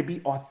better to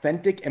be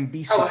authentic and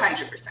be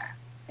 100%.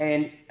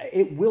 And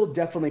it will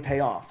definitely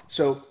pay off.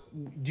 So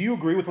do you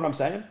agree with what I'm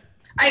saying?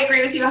 I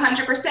agree with you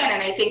 100%.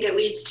 And I think it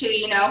leads to,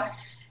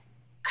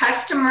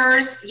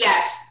 Customers,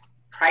 yes,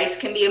 price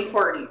can be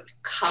important,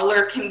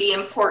 color can be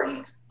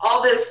important,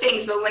 all those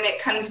things. But when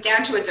it comes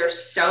down to it, there's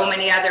so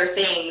many other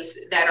things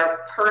that are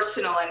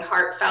personal and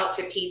heartfelt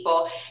to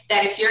people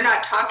that if you're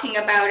not talking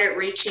about it,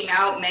 reaching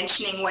out,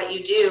 mentioning what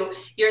you do,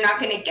 you're not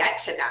going to get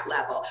to that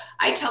level.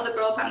 I tell the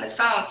girls on the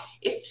phone,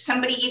 if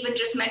somebody even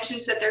just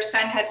mentions that their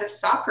son has a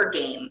soccer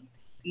game,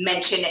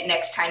 mention it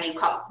next time you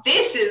call.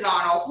 This is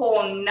on a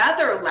whole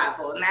nother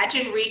level.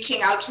 Imagine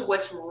reaching out to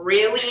what's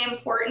really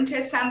important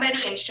to somebody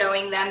and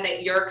showing them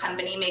that your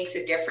company makes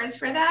a difference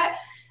for that.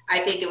 I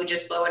think it would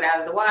just blow it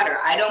out of the water.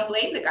 I don't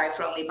blame the guy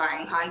for only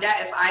buying Honda.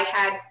 If I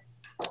had,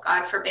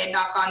 God forbid,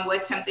 knock on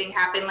wood, something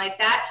happen like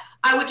that,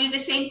 I would do the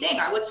same thing.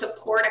 I would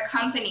support a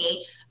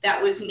company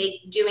that was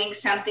doing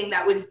something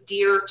that was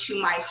dear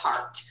to my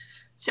heart.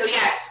 So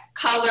yes,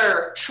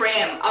 color,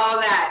 trim, all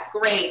that,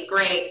 great,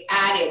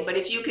 added. But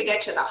if you could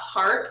get to the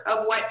heart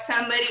of what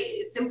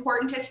it's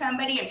important to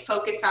somebody and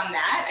focus on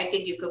that, I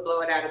think you could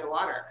blow it out of the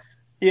water.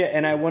 Yeah,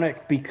 and I want to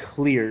be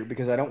clear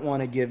because I don't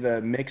want to give a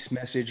mixed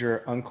message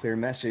or unclear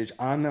message.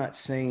 I'm not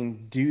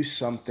saying do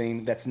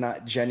something that's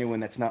not genuine,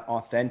 that's not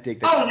authentic.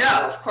 Oh,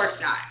 no, of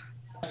course not.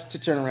 To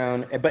turn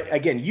around. But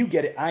again, you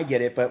get it, I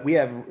get it, but we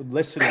have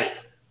listeners, right,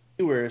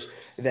 viewers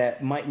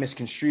that might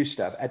misconstrue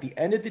stuff. At the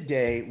end of the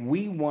day,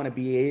 we want to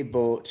be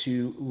able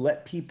to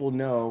let people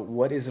know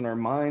what is in our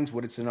minds,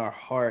 what is in our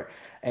heart.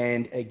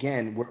 And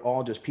again, we're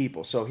all just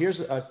people. So here's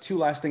two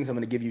last things I'm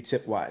going to give you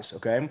tip-wise,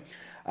 okay?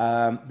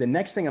 The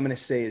next thing I'm going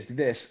to say is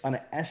this on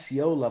an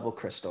SEO level,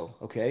 Crystal,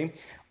 okay?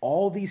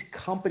 All these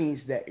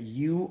companies that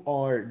you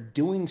are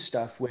doing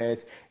stuff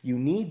with, you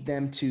need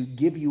them to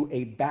give you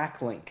a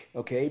backlink,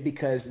 okay?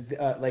 Because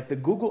like the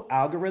Google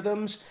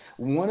algorithms,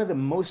 one of the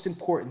most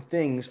important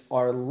things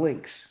are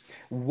links.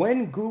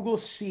 When Google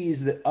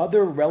sees that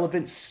other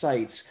relevant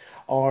sites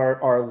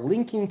are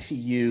linking to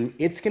you,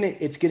 it's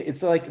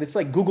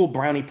like Google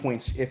brownie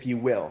points, if you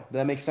will. Does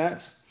that make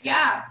sense?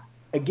 Yeah.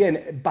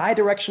 Again,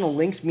 bi-directional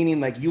links,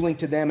 meaning like you link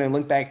to them and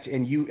link back to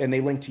and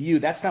they link to you.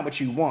 That's not what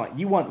you want.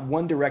 You want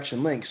one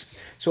direction links.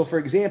 So for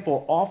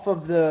example, off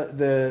of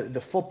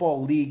the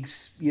football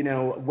league's,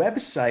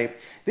 website,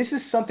 this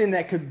is something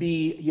that could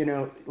be,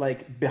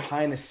 like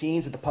behind the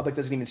scenes that the public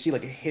doesn't even see,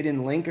 like a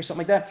hidden link or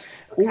something like that.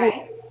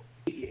 Okay. Or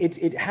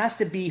it has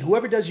to be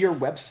whoever does your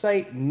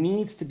website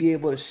needs to be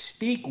able to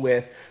speak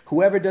with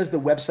whoever does the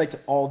website to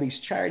all these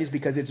charities,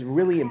 because it's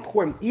really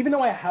important. Even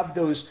though I have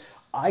those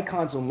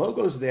icons and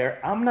logos there,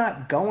 I'm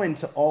not going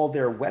to all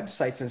their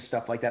websites and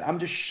stuff like that. I'm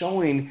just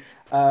showing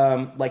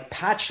like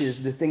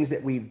patches, the things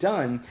that we've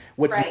done.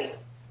 What's right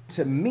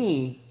to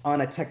me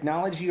on a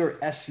technology or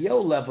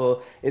SEO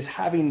level is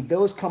having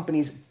those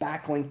companies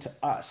backlink to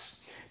us.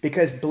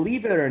 Because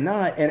believe it or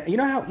not, and you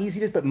know how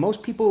easy it is, but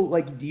most people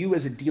like you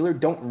as a dealer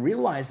don't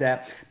realize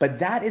that, but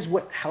that is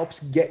what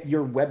helps get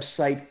your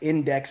website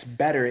index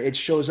better. It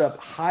shows up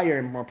higher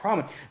and more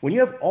prominent. When you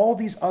have all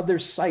these other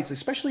sites,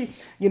 especially,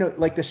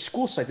 like the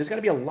school site, there's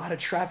gotta be a lot of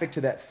traffic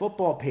to that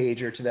football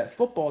page or to that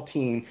football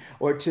team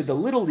or to the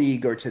Little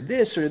League or to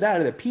this or that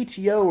or the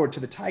PTO or to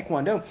the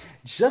Taekwondo.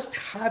 Just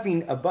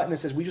having a button that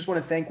says, we just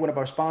wanna thank one of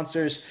our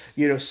sponsors,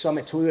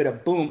 Summit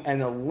Toyota, boom,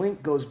 and the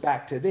link goes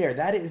back to there.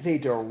 That is a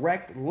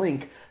direct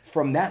link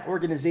from that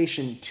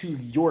organization to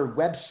your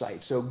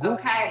website. So Google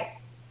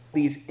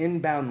these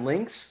inbound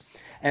links,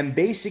 and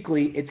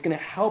basically it's going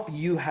to help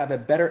you have a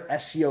better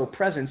SEO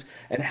presence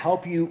and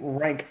help you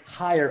rank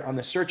higher on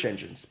the search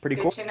engines. Pretty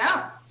cool. Good to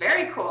know.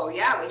 Very cool.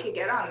 Yeah, we could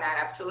get on that.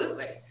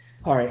 Absolutely.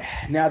 All right.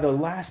 Now, the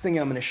last thing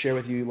I'm going to share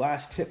with you,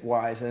 last tip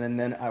wise, and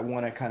then I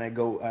want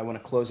to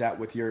close out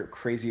with your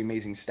crazy,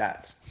 amazing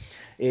stats,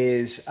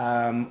 is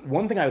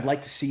one thing I would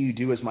like to see you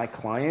do as my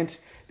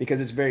client, because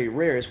it's very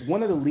rare, is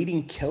one of the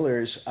leading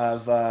killers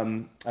of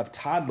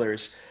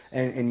toddlers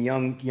and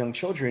young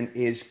children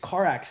is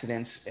car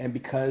accidents. And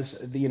because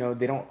they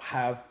don't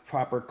have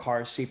proper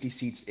car safety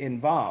seats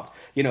involved,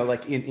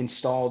 like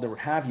installed or what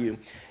have you,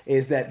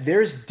 is that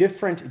there's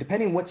different,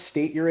 depending what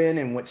state you're in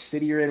and what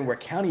city you're in, what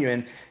county you're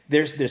in,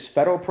 there's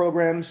federal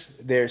programs,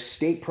 there's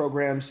state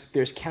programs,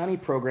 there's county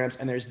programs,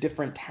 and there's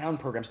different town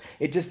programs.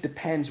 It just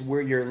depends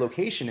where your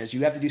location is.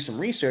 You have to do some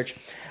research,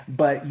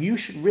 but you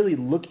should really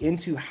look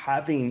into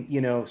having,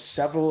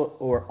 several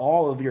or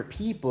all of your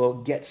people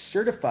get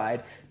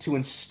certified to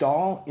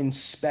install,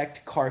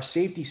 inspect car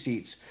safety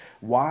seats.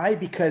 Why?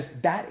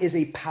 Because that is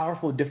a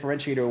powerful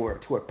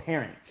differentiator to a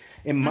parent.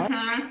 In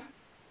my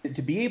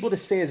to be able to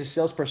say as a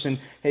salesperson,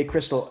 hey,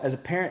 Crystal, as a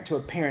parent to a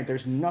parent,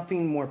 there's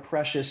nothing more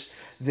precious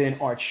than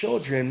our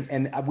children.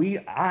 And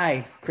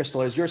I,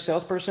 Crystal, as your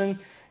salesperson,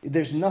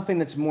 there's nothing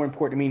that's more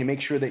important to me to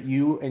make sure that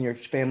you and your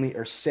family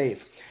are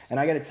safe. And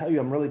I got to tell you,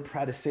 I'm really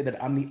proud to say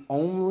that I'm the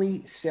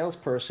only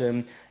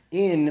salesperson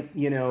in,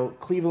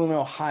 Cleveland,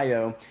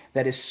 Ohio,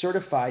 that is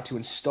certified to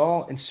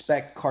install,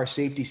 inspect car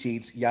safety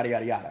seats, yada,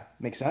 yada, yada.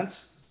 Make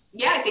sense?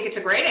 Yeah, I think it's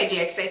a great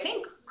idea, because I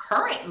think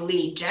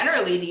currently,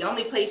 generally, the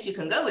only place you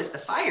can go is the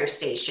fire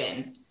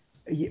station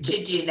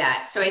to do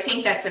that. So I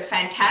think that's a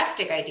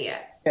fantastic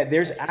idea. Yeah,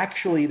 there's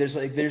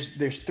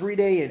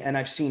 3-day and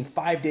I've seen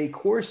 5-day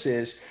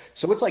courses.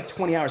 So it's like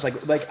 20 hours.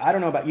 Like I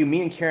don't know about you.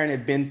 Me and Karen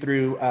had been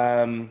through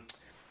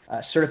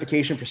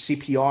certification for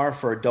CPR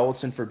for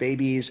adults and for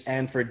babies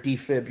and for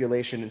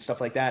defibrillation and stuff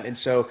like that. And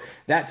so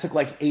that took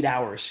like 8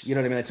 hours. You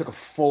know what I mean? It took a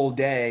full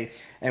day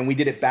and we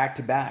did it back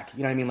to back.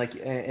 You know what I mean? Like,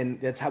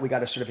 and that's how we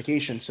got a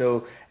certification.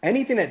 So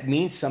anything that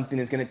means something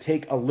is going to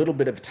take a little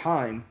bit of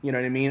time, you know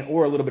what I mean?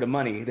 Or a little bit of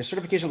money. The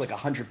certification is like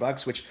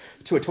 $100, which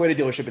to a Toyota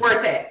dealership, it's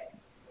worth it.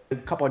 A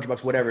couple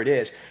 $100, whatever it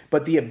is.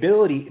 But the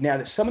ability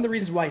now, some of the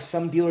reasons why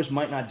some dealers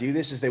might not do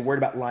this is they're worried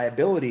about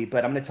liability.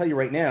 But I'm going to tell you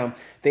right now,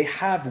 they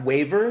have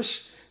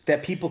waivers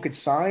that people could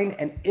sign.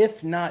 And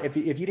if not, if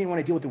you didn't want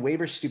to deal with the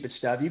waiver stupid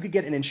stuff, you could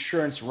get an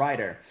insurance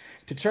rider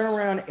to turn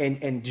around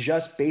and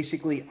just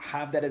basically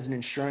have that as an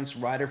insurance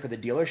rider for the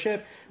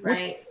dealership.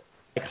 Right.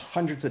 Like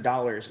hundreds of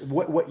dollars.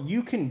 What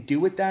you can do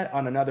with that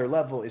on another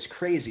level is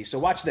crazy. So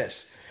watch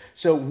this.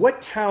 So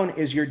what town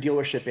is your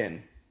dealership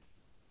in?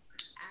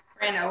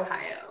 Akron,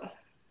 Ohio.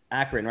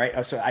 Akron, right?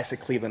 Oh, so I said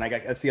Cleveland.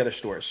 That's the other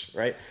stores,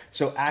 right?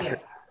 So Akron.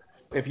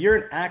 Yeah. If you're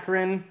in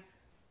Akron,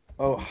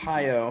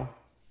 Ohio,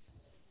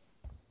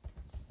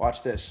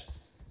 watch this.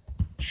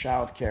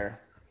 Childcare.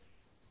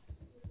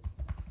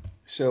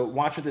 So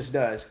watch what this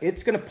does.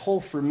 It's going to pull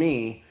for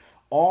me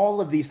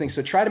all of these things.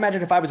 So try to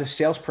imagine if I was a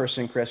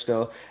salesperson,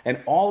 Crystal, and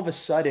all of a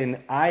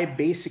sudden I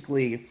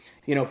basically,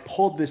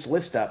 pulled this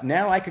list up.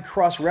 Now I could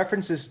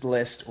cross-reference this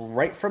list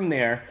right from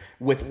there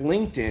with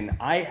LinkedIn.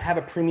 I have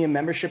a premium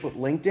membership with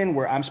LinkedIn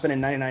where I'm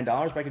spending $99,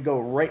 but I could go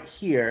right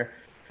here.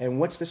 And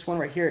what's this one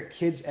right here?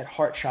 Kids at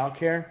Heart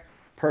Childcare.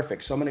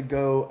 Perfect. So I'm going to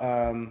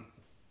go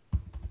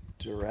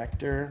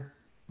director,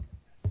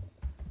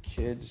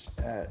 Kids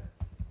at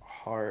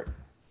Heart.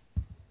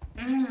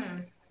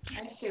 I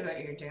see what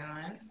you're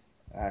doing.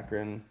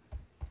 Akron,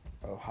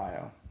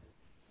 Ohio.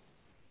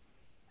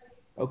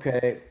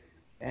 Okay.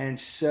 And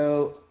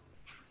so,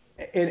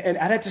 and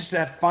I'd have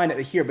to find it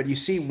here, but you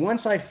see,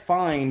 once I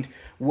find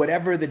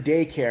whatever the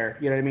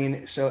daycare, you know what I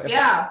mean? So if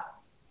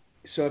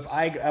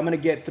I'm going to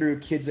get through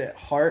Kids at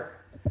Heart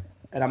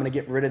and I'm going to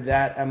get rid of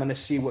that, I'm going to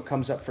see what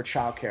comes up for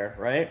childcare,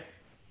 right?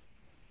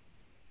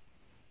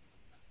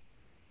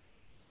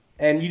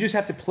 And you just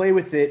have to play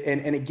with it.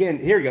 And again,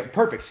 here you go.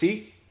 Perfect.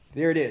 See,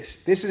 there it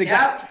is. This is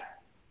exactly. Yep.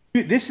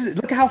 Dude,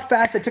 look how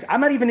fast it took. I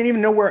don't even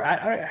know where,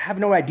 I have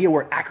no idea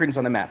where Akron's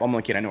on the map. I'm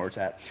only kidding, I know where it's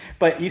at.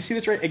 But you see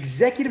this, right?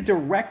 Executive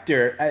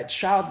Director at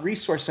Child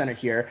Resource Center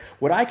here.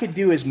 What I could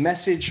do is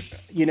message,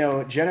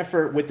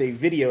 Jennifer with a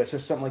video. It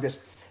says something like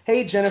this.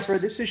 Hey, Jennifer,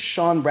 this is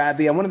Sean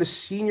Bradley. I'm one of the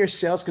senior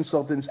sales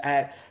consultants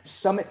at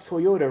Summit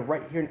Toyota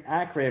right here in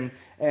Akron.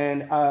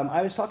 And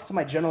I was talking to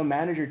my general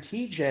manager,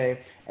 TJ,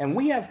 and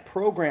we have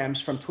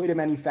programs from Toyota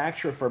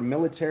manufacturer for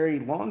military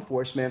law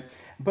enforcement.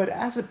 But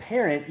as a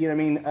parent,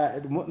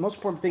 the most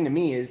important thing to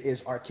me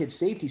is our kids'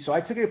 safety. So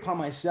I took it upon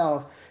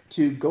myself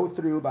to go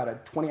through about a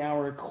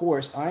 20-hour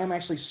course. I am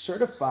actually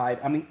certified.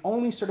 I'm the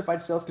only certified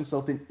sales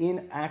consultant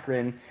in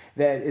Akron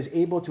that is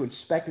able to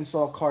inspect and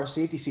install car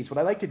safety seats. What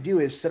I like to do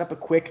is set up a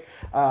quick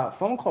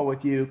phone call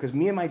with you because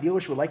me and my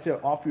dealership would like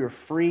to offer you a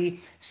free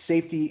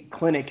safety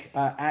clinic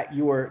at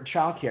your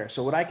childcare.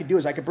 So what I could do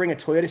is I could bring a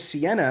Toyota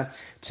Sienna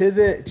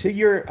to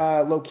your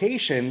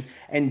location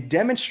and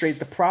demonstrate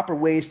the proper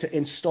ways to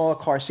install a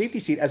car safety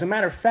seat. As a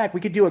matter of fact,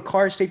 we could do a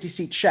car safety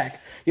seat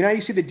check. You know how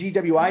you see the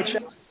DWI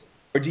check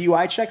or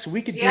DUI checks?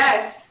 We could do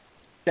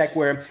check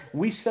where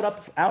we set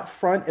up out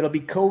front. It'll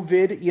be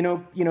COVID,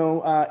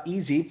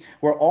 easy,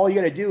 where all you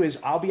got to do is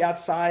I'll be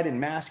outside in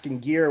mask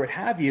and gear, what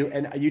have you,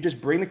 and you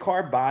just bring the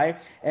car by,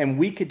 and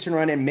we could turn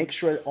around and make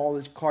sure that all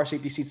the car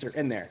safety seats are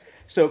in there.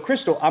 So,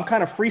 Crystal, I'm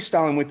kind of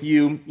freestyling with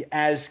you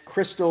as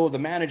Crystal, the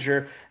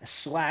manager,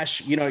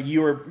 /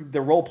 you're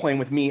the role playing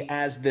with me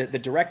as the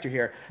director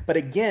here. But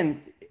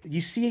again,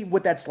 you see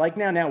what that's like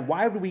now. Now,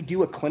 why would we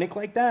do a clinic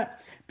like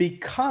that?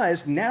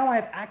 Because now I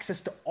have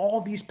access to all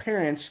these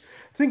parents.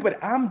 Think about it.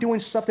 I'm doing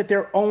stuff that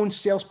their own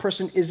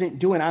salesperson isn't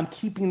doing. I'm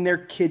keeping their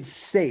kids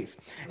safe.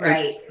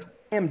 Right.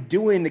 I am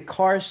doing the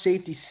car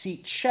safety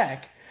seat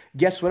check.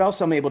 Guess what else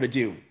I'm able to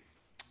do?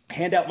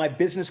 Hand out my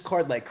business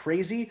card like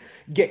crazy,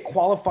 get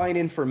qualifying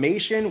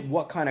information,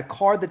 what kind of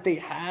car that they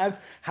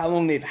have, how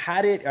long they've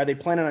had it, are they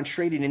planning on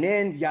trading it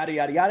in, yada,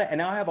 yada, yada. And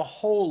now I have a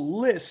whole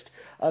list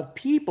of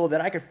people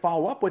that I could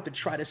follow up with to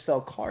try to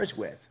sell cars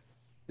with.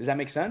 Does that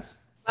make sense?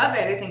 Love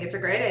it. I think it's a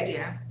great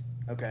idea.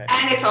 Okay.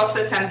 And it's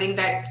also something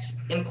that's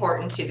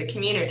important to the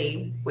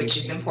community, which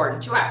is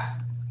important to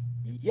us.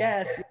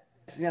 Yes.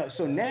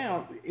 So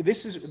now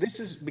this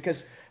is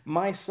because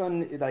my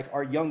son, like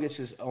our youngest,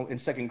 is in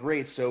second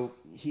grade, so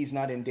he's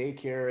not in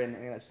daycare and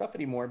that stuff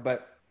anymore,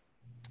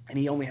 and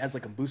he only has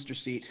like a booster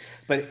seat.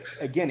 But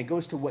again, it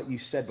goes to what you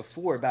said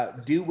before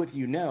about do what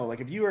you know. Like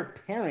if you're a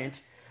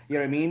parent, you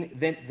know what I mean,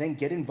 then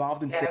get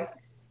involved in things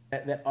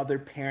that other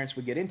parents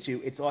would get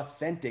into. It's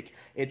authentic.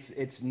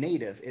 It's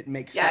native. It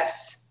makes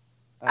sense.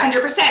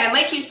 100%. And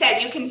like you said,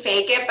 you can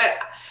fake it, but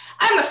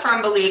I'm a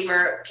firm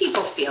believer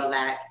people feel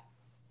that.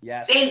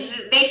 Yes. They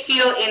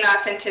feel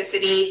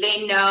inauthenticity.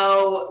 They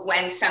know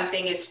when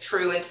something is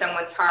true in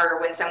someone's heart or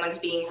when someone's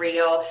being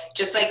real,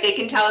 just like they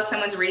can tell if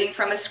someone's reading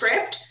from a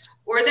script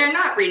or they're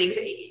not reading.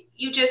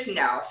 You just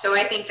know. So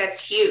I think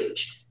that's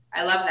huge.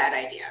 I love that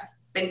idea.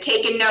 Been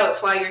taking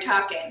notes while you're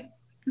talking.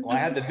 Well, I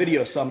have the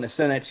video, so I'm going to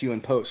send that to you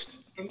in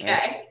post. Okay.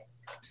 Right?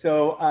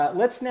 So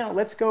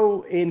let's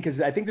go in,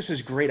 because I think this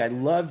was great. I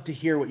love to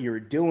hear what you were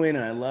doing,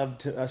 and I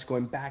loved us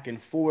going back and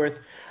forth.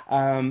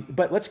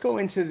 But let's go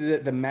into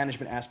the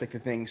management aspect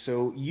of things.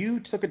 So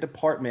you took a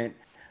department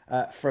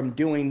from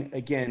doing,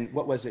 again,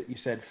 what was it? You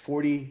said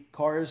 40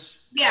 cars?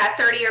 Yeah,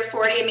 30 or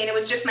 40. I mean, it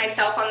was just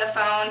myself on the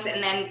phones,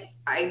 and then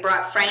I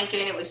brought Frank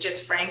in. It was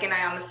just Frank and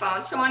I on the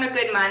phone. So on a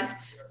good month,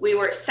 we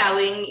were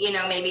selling,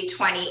 maybe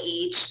 20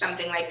 each,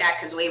 something like that,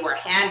 because we were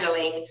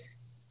handling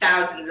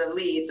thousands of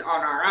leads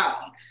on our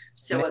own.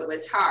 So it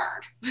was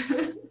hard.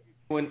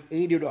 When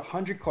 80 to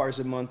 100 cars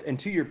a month. And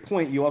to your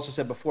point, you also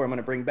said before, I'm going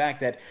to bring back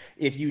that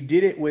if you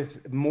did it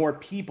with more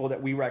people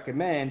that we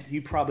recommend,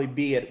 you'd probably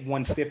be at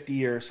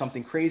 150 or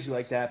something crazy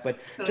like that. But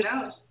who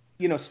knows?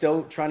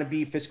 Still trying to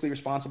be fiscally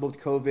responsible with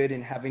COVID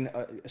and having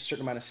a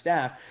certain amount of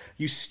staff,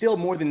 you still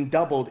more than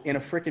doubled in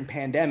a freaking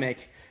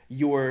pandemic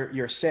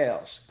your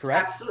sales,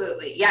 correct?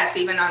 Absolutely. Yes.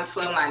 Even on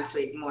slow months,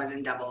 we've more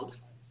than doubled.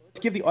 Let's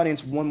give the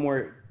audience one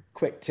more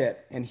quick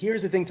tip. And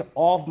here's the thing to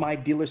all of my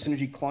dealer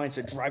synergy clients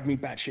that drive me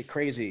batshit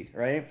crazy,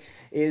 right?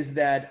 Is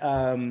that,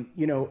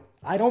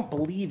 I don't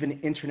believe in an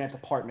internet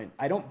department.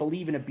 I don't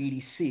believe in a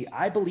BDC.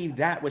 I believe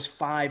that was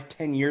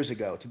 5-10 years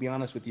ago, to be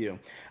honest with you.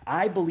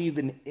 I believe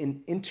in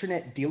an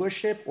internet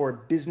dealership or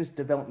business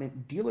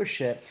development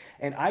dealership.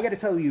 And I got to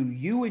tell you,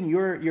 you and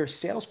your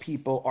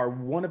salespeople are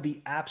one of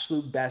the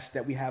absolute best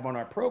that we have on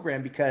our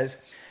program, because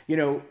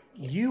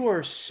you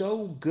are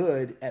so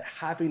good at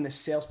having the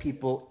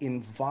salespeople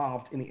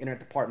involved in the internet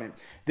department.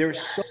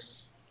 There's so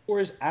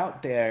stores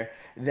out there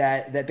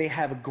that they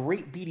have a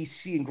great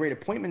BDC and great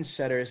appointment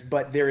setters,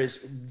 but there is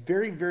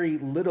very, very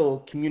little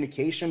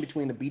communication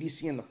between the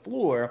BDC and the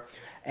floor.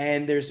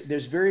 And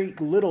there's very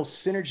little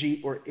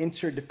synergy or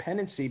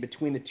interdependency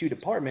between the two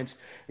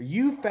departments.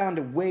 You found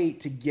a way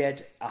to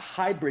get a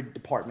hybrid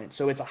department.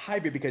 So it's a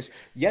hybrid because,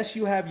 yes,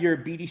 you have your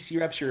BDC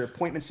reps, your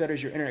appointment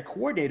setters, your internet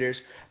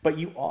coordinators, but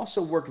you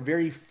also work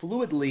very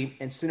fluidly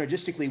and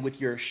synergistically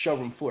with your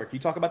showroom floor. Can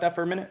you talk about that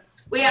for a minute?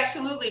 We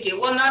absolutely do.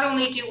 Well, not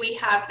only do we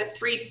have the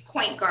 3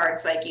 point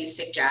guards, like you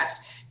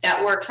suggest,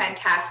 that work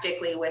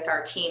fantastically with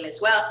our team as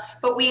well,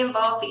 but we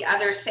involve the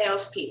other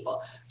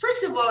salespeople.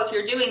 First of all, if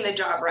you're doing the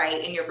job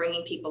right and you're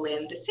bringing people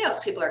in, the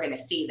salespeople are going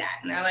to see that.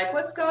 And they're like,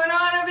 what's going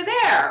on over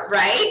there,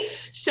 right?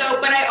 So,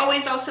 but I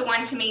always also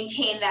want to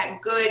maintain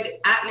that good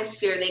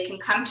atmosphere. They can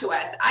come to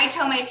us. I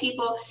tell my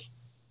people,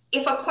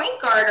 if a point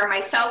guard or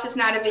myself is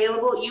not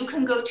available, you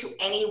can go to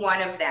any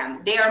one of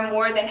them. They are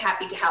more than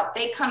happy to help.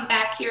 They come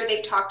back here.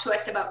 They talk to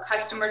us about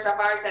customers of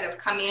ours that have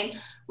come in.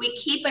 We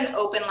keep an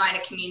open line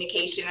of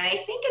communication. And I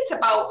think it's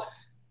about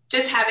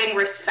just having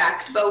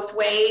respect both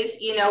ways.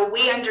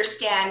 We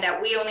understand that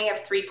we only have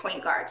 3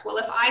 point guards. Well,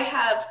 if I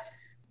have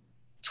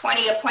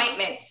 20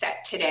 appointments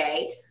set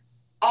today,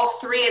 all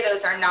 3 of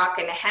those are not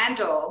going to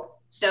handle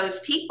those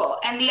people.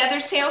 And the other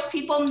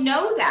salespeople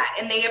know that,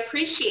 and they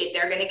appreciate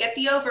they're going to get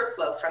the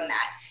overflow from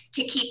that.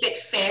 To keep it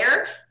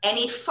fair,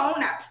 any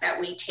phone ups that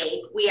we take,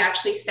 we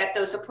actually set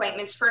those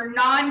appointments for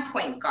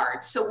non-point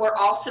guards. So we're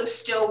also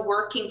still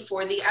working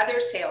for the other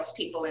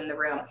salespeople in the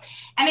room.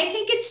 And I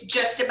think it's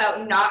just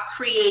about not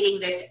creating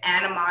this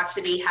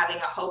animosity, having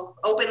a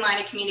open line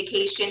of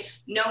communication,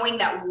 knowing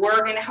that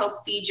we're going to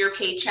help feed your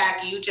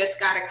paycheck. You just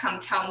got to come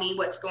tell me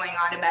what's going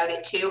on about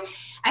it too.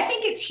 I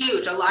think it's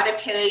huge. A lot of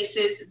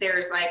places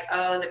there's like,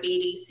 oh, the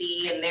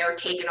BDC, and they're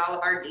taking all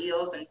of our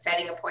deals and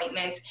setting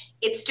appointments.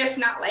 It's just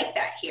not like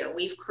that here.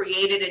 We've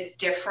created a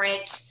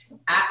different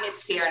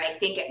atmosphere, and I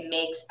think it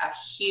makes a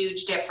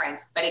huge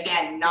difference. But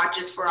again, not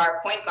just for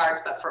our point guards,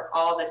 but for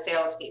all the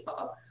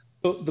salespeople.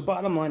 So the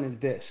bottom line is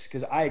this,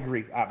 because I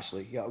agree,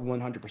 obviously,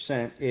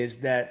 100%, is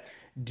that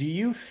do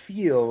you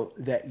feel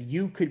that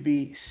you could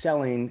be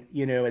selling,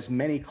 as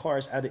many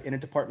cars out of the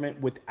internet department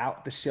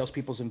without the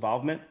salespeople's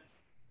involvement?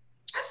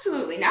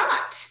 Absolutely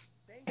not.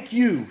 Thank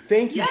you.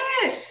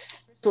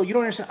 Yes. So you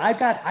don't understand. I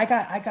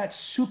got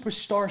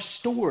superstar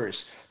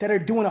stores that are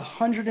doing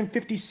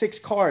 156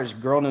 cars.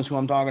 Girl knows who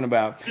I'm talking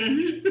about.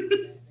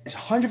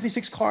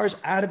 156 cars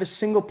out of a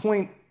single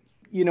point,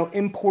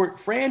 import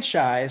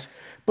franchise,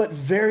 but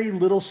very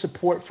little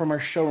support from our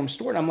showroom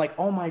store. And I'm like,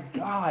 oh my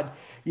God,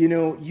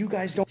 you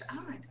guys don't.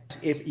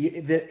 If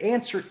the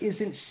answer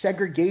isn't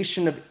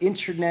segregation of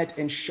internet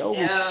and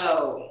showroom.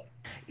 No.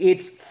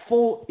 It's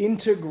full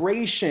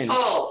integration,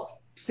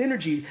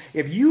 synergy.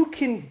 If you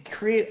can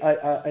create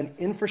an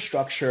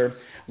infrastructure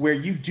where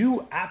you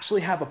do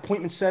absolutely have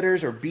appointment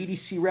setters or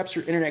BDC reps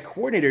or internet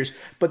coordinators,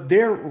 but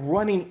they're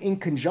running in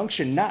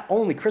conjunction, not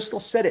only, Crystal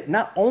said it,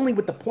 not only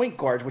with the point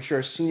guards, which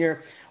are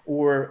senior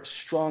or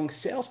strong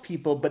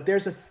salespeople, but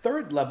there's a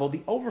third level,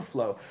 the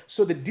overflow.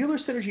 So the dealer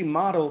synergy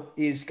model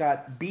is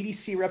got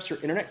BDC reps or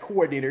internet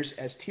coordinators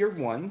as tier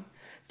 1.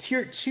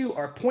 Tier 2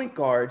 are point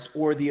guards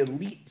or the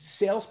elite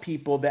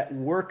salespeople that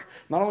work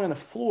not only on the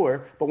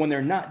floor, but when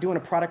they're not doing a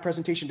product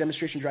presentation,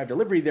 demonstration, drive,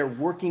 delivery, they're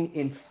working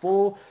in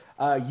full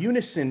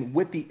unison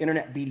with the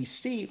internet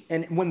BDC.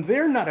 And when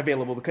they're not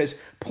available, because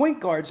point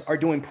guards are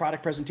doing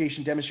product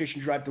presentation, demonstration,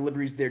 drive,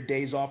 deliveries, their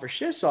days off or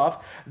shifts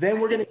off,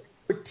 then we're going to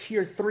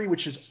Tier 3,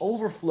 which is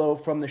overflow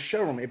from the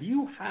showroom. If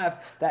you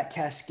have that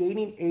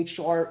cascading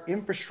HR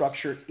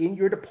infrastructure in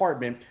your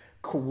department,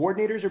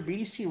 coordinators or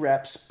BDC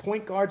reps,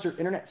 point guards or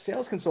internet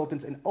sales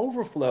consultants, and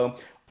overflow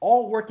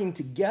all working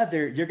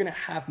together, you're going to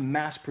have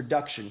mass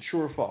production.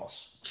 True or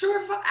false? True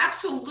or false?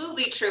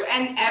 Absolutely true.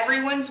 And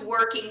everyone's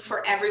working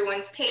for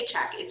everyone's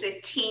paycheck. It's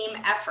a team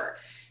effort.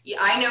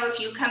 I know if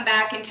you come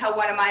back and tell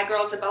one of my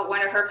girls about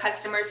one of her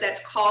customers that's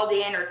called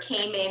in or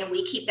came in, and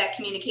we keep that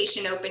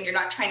communication open, you're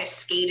not trying to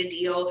skate a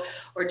deal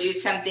or do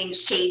something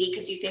shady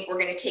because you think we're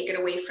going to take it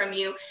away from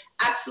you.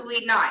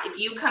 Absolutely not. If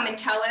you come and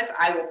tell us,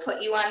 I will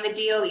put you on the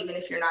deal, even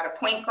if you're not a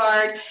point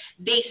guard.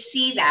 They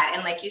see that.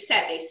 And like you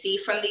said, they see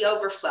from the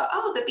overflow,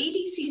 oh, the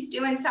BDC's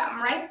doing something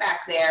right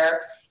back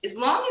there. As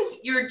long as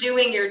you're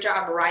doing your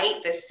job right,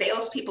 the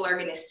salespeople are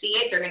going to see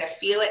it, they're going to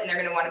feel it, and they're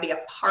going to want to be a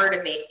part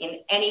of it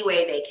in any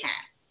way they can.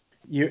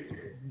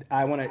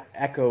 I want to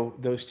echo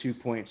those 2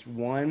 points.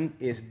 One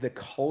is the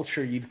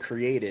culture you've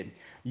created.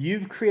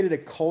 You've created a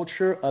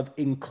culture of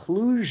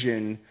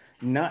inclusion,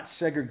 not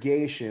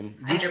segregation.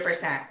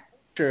 100%.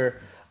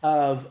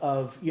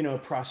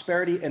 Of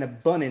prosperity and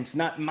abundance,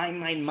 not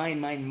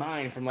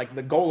mine from like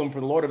the Golem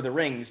from the Lord of the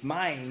Rings,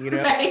 mine,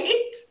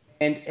 Right.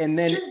 And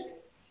then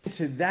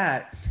to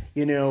that,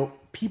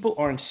 people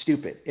aren't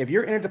stupid. If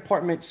your inner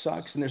department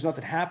sucks and there's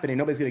nothing happening,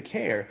 nobody's going to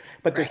care.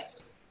 But there's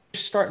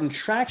starting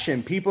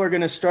traction, people are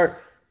going to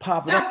start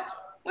popping up.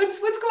 What's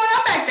going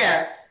on back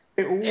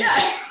there?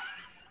 Yeah.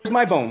 Where's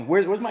my bone?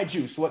 Where's my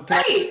juice? What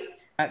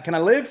can I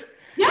live?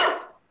 Yeah.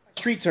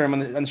 Street term on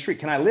the street.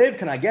 Can I live?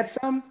 Can I get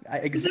some?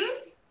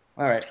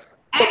 All right.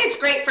 And it's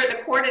great for the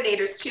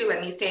coordinators too,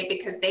 let me say,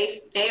 because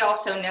they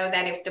also know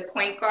that if the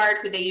point guard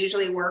who they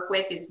usually work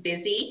with is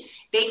busy,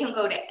 they can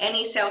go to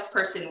any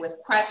salesperson with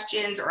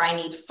questions or I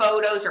need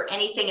photos or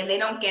anything, and they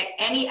don't get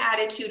any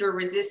attitude or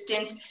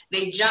resistance.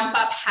 They jump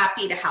up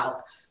happy to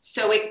help.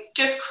 So it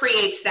just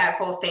creates that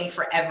whole thing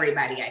for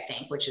everybody, I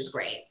think, which is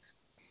great.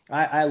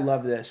 I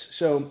love this.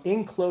 So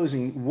in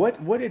closing,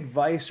 what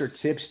advice or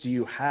tips do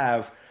you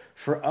have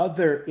for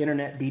other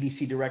internet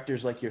BDC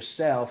directors like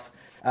yourself?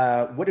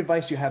 What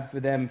advice do you have for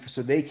them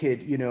so they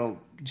could,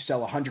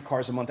 sell 100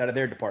 cars a month out of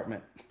their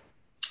department?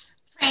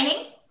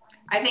 Training.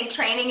 I think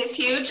training is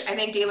huge. I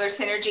think dealer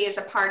synergy is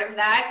a part of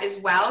that as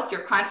well. If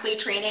you're constantly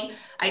training,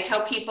 I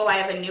tell people I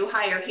have a new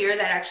hire here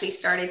that actually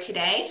started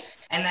today.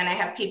 And then I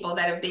have people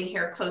that have been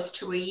here close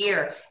to a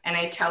year. And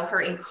I tell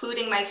her,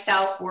 including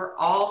myself, we're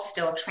all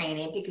still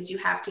training because you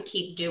have to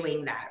keep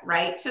doing that,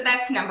 right? So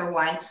that's number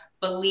one,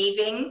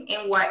 believing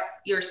in what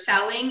you're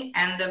selling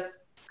and the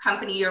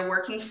company you're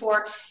working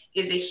for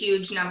is a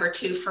huge number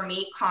two for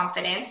me,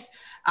 confidence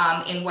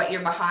in what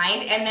you're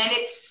behind. And then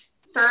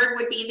third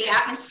would be the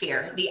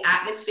atmosphere. The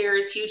atmosphere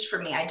is huge for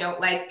me. I don't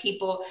like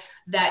people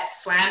that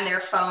slam their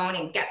phone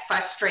and get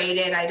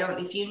frustrated.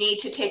 If you need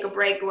to take a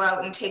break, go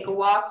out and take a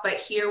walk, but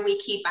here we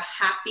keep a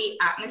happy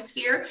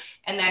atmosphere,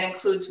 and that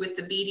includes with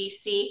the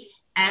BDC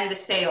and the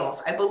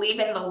sales. I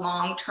believe in the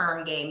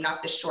long-term game,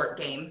 not the short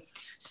game.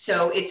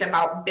 So it's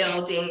about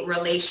building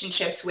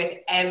relationships with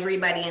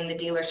everybody in the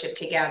dealership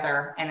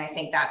together. And I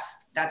think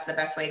that's the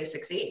best way to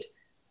succeed.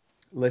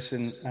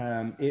 Listen,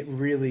 it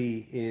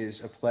really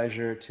is a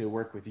pleasure to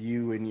work with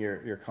you and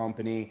your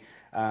company.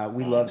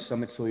 We love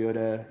Summit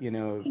Toyota.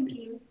 Thank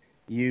you.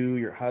 You,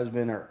 your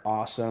husband are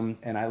awesome.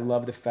 And I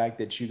love the fact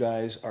that you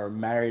guys are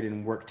married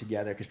and work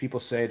together, because people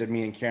say to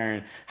me and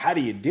Karen, how do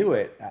you do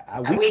it?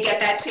 We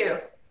get that too.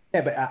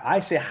 Yeah, but I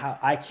say how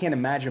I can't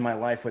imagine my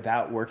life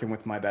without working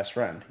with my best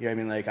friend. You know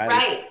what I mean?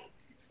 Right.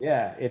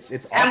 Yeah, it's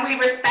and awesome. we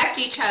respect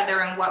each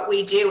other and what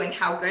we do and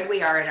how good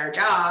we are at our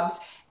jobs.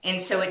 And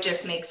so it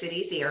just makes it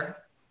easier.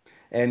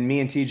 And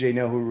me and TJ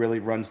know who really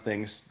runs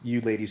things.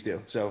 You ladies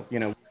do. So,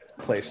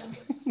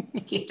 place.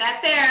 Keep that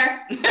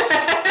there.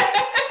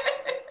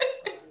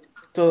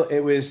 So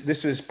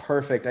this was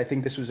perfect. I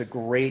think this was a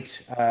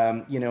great,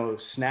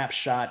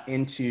 snapshot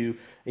into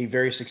a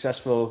very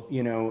successful,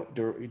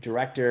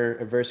 director,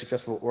 a very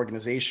successful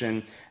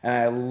organization. And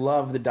I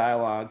love the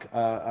dialogue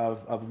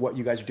of what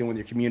you guys are doing with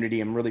your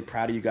community. I'm really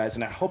proud of you guys.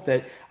 And I hope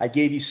that I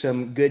gave you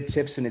some good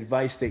tips and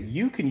advice that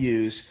you can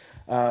use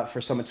for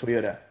Summit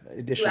Toyota.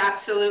 You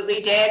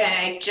absolutely did.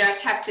 And I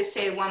just have to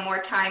say one more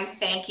time,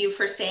 thank you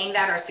for saying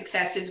that. Our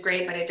success is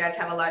great, but it does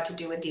have a lot to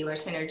do with dealer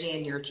synergy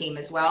and your team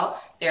as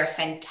well. They're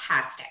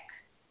fantastic.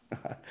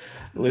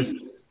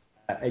 Listen,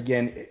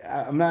 again,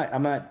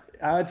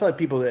 I tell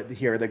people that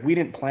here, like, we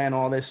didn't plan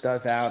all this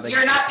stuff out. Like,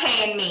 you're not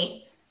paying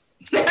me.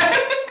 They're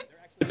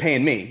actually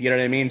paying me. You know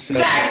what I mean? So,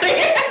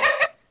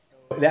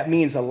 exactly. that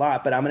means a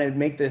lot, but I'm going to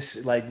make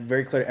this like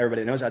very clear to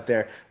everybody that knows out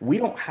there. We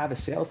don't have a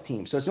sales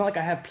team. So it's not like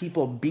I have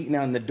people beating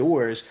down the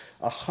doors.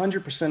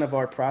 100% of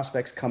our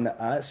prospects come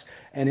to us,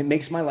 and it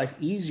makes my life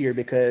easier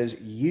because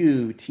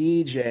you,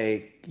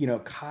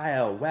 TJ,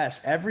 Kyle,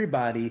 Wes,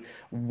 everybody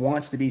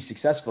wants to be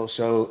successful.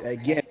 So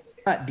again,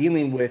 not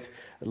dealing with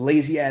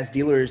lazy ass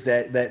dealers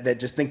that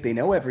just think they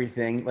know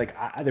everything. Like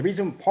part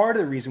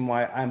of the reason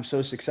why I'm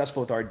so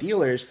successful with our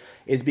dealers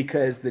is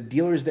because the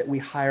dealers that we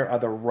hire are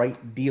the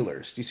right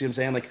dealers. Do you see what I'm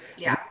saying? Like,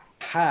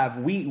 yeah,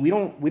 we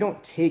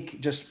don't take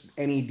just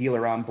any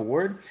dealer on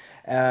board.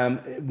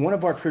 One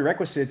of our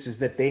prerequisites is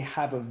that they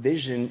have a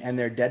vision and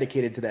they're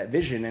dedicated to that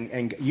vision.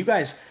 And you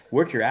guys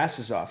work your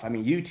asses off. I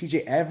mean, you,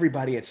 TJ,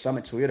 everybody at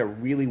Summit Toyota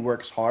really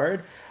works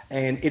hard,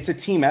 and it's a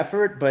team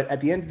effort. But at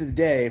the end of the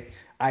day,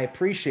 I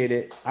appreciate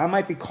it. I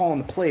might be calling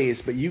the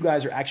plays, but you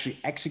guys are actually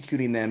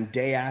executing them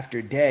day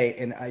after day,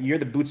 and you're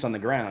the boots on the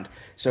ground.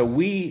 So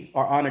we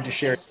are honored to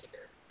share.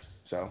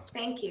 So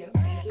thank you.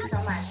 Thank you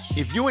so much.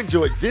 If you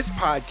enjoyed this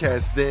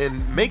podcast,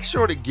 then make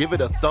sure to give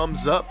it a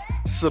thumbs up,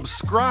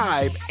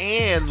 subscribe,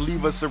 and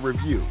leave us a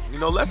review.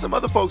 Let some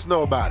other folks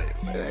know about it.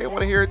 They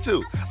want to hear it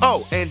too.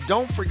 Oh, and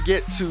don't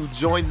forget to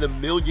join the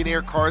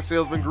Millionaire Car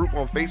Salesman group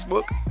on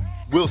Facebook.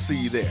 We'll see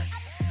you there.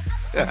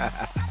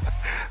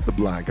 The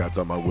blind guy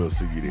talking about we'll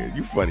see you there.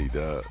 You funny,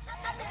 dog.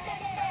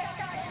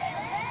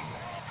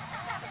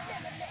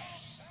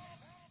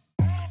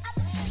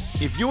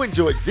 If you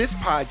enjoyed this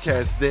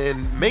podcast,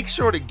 then make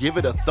sure to give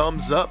it a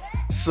thumbs up,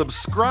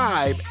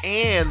 subscribe,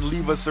 and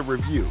leave us a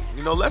review.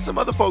 Let some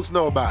other folks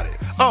know about it.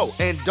 Oh,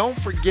 and don't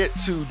forget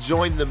to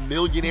join the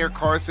Millionaire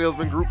Car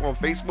Salesman group on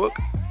Facebook.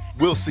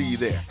 We'll see you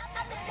there.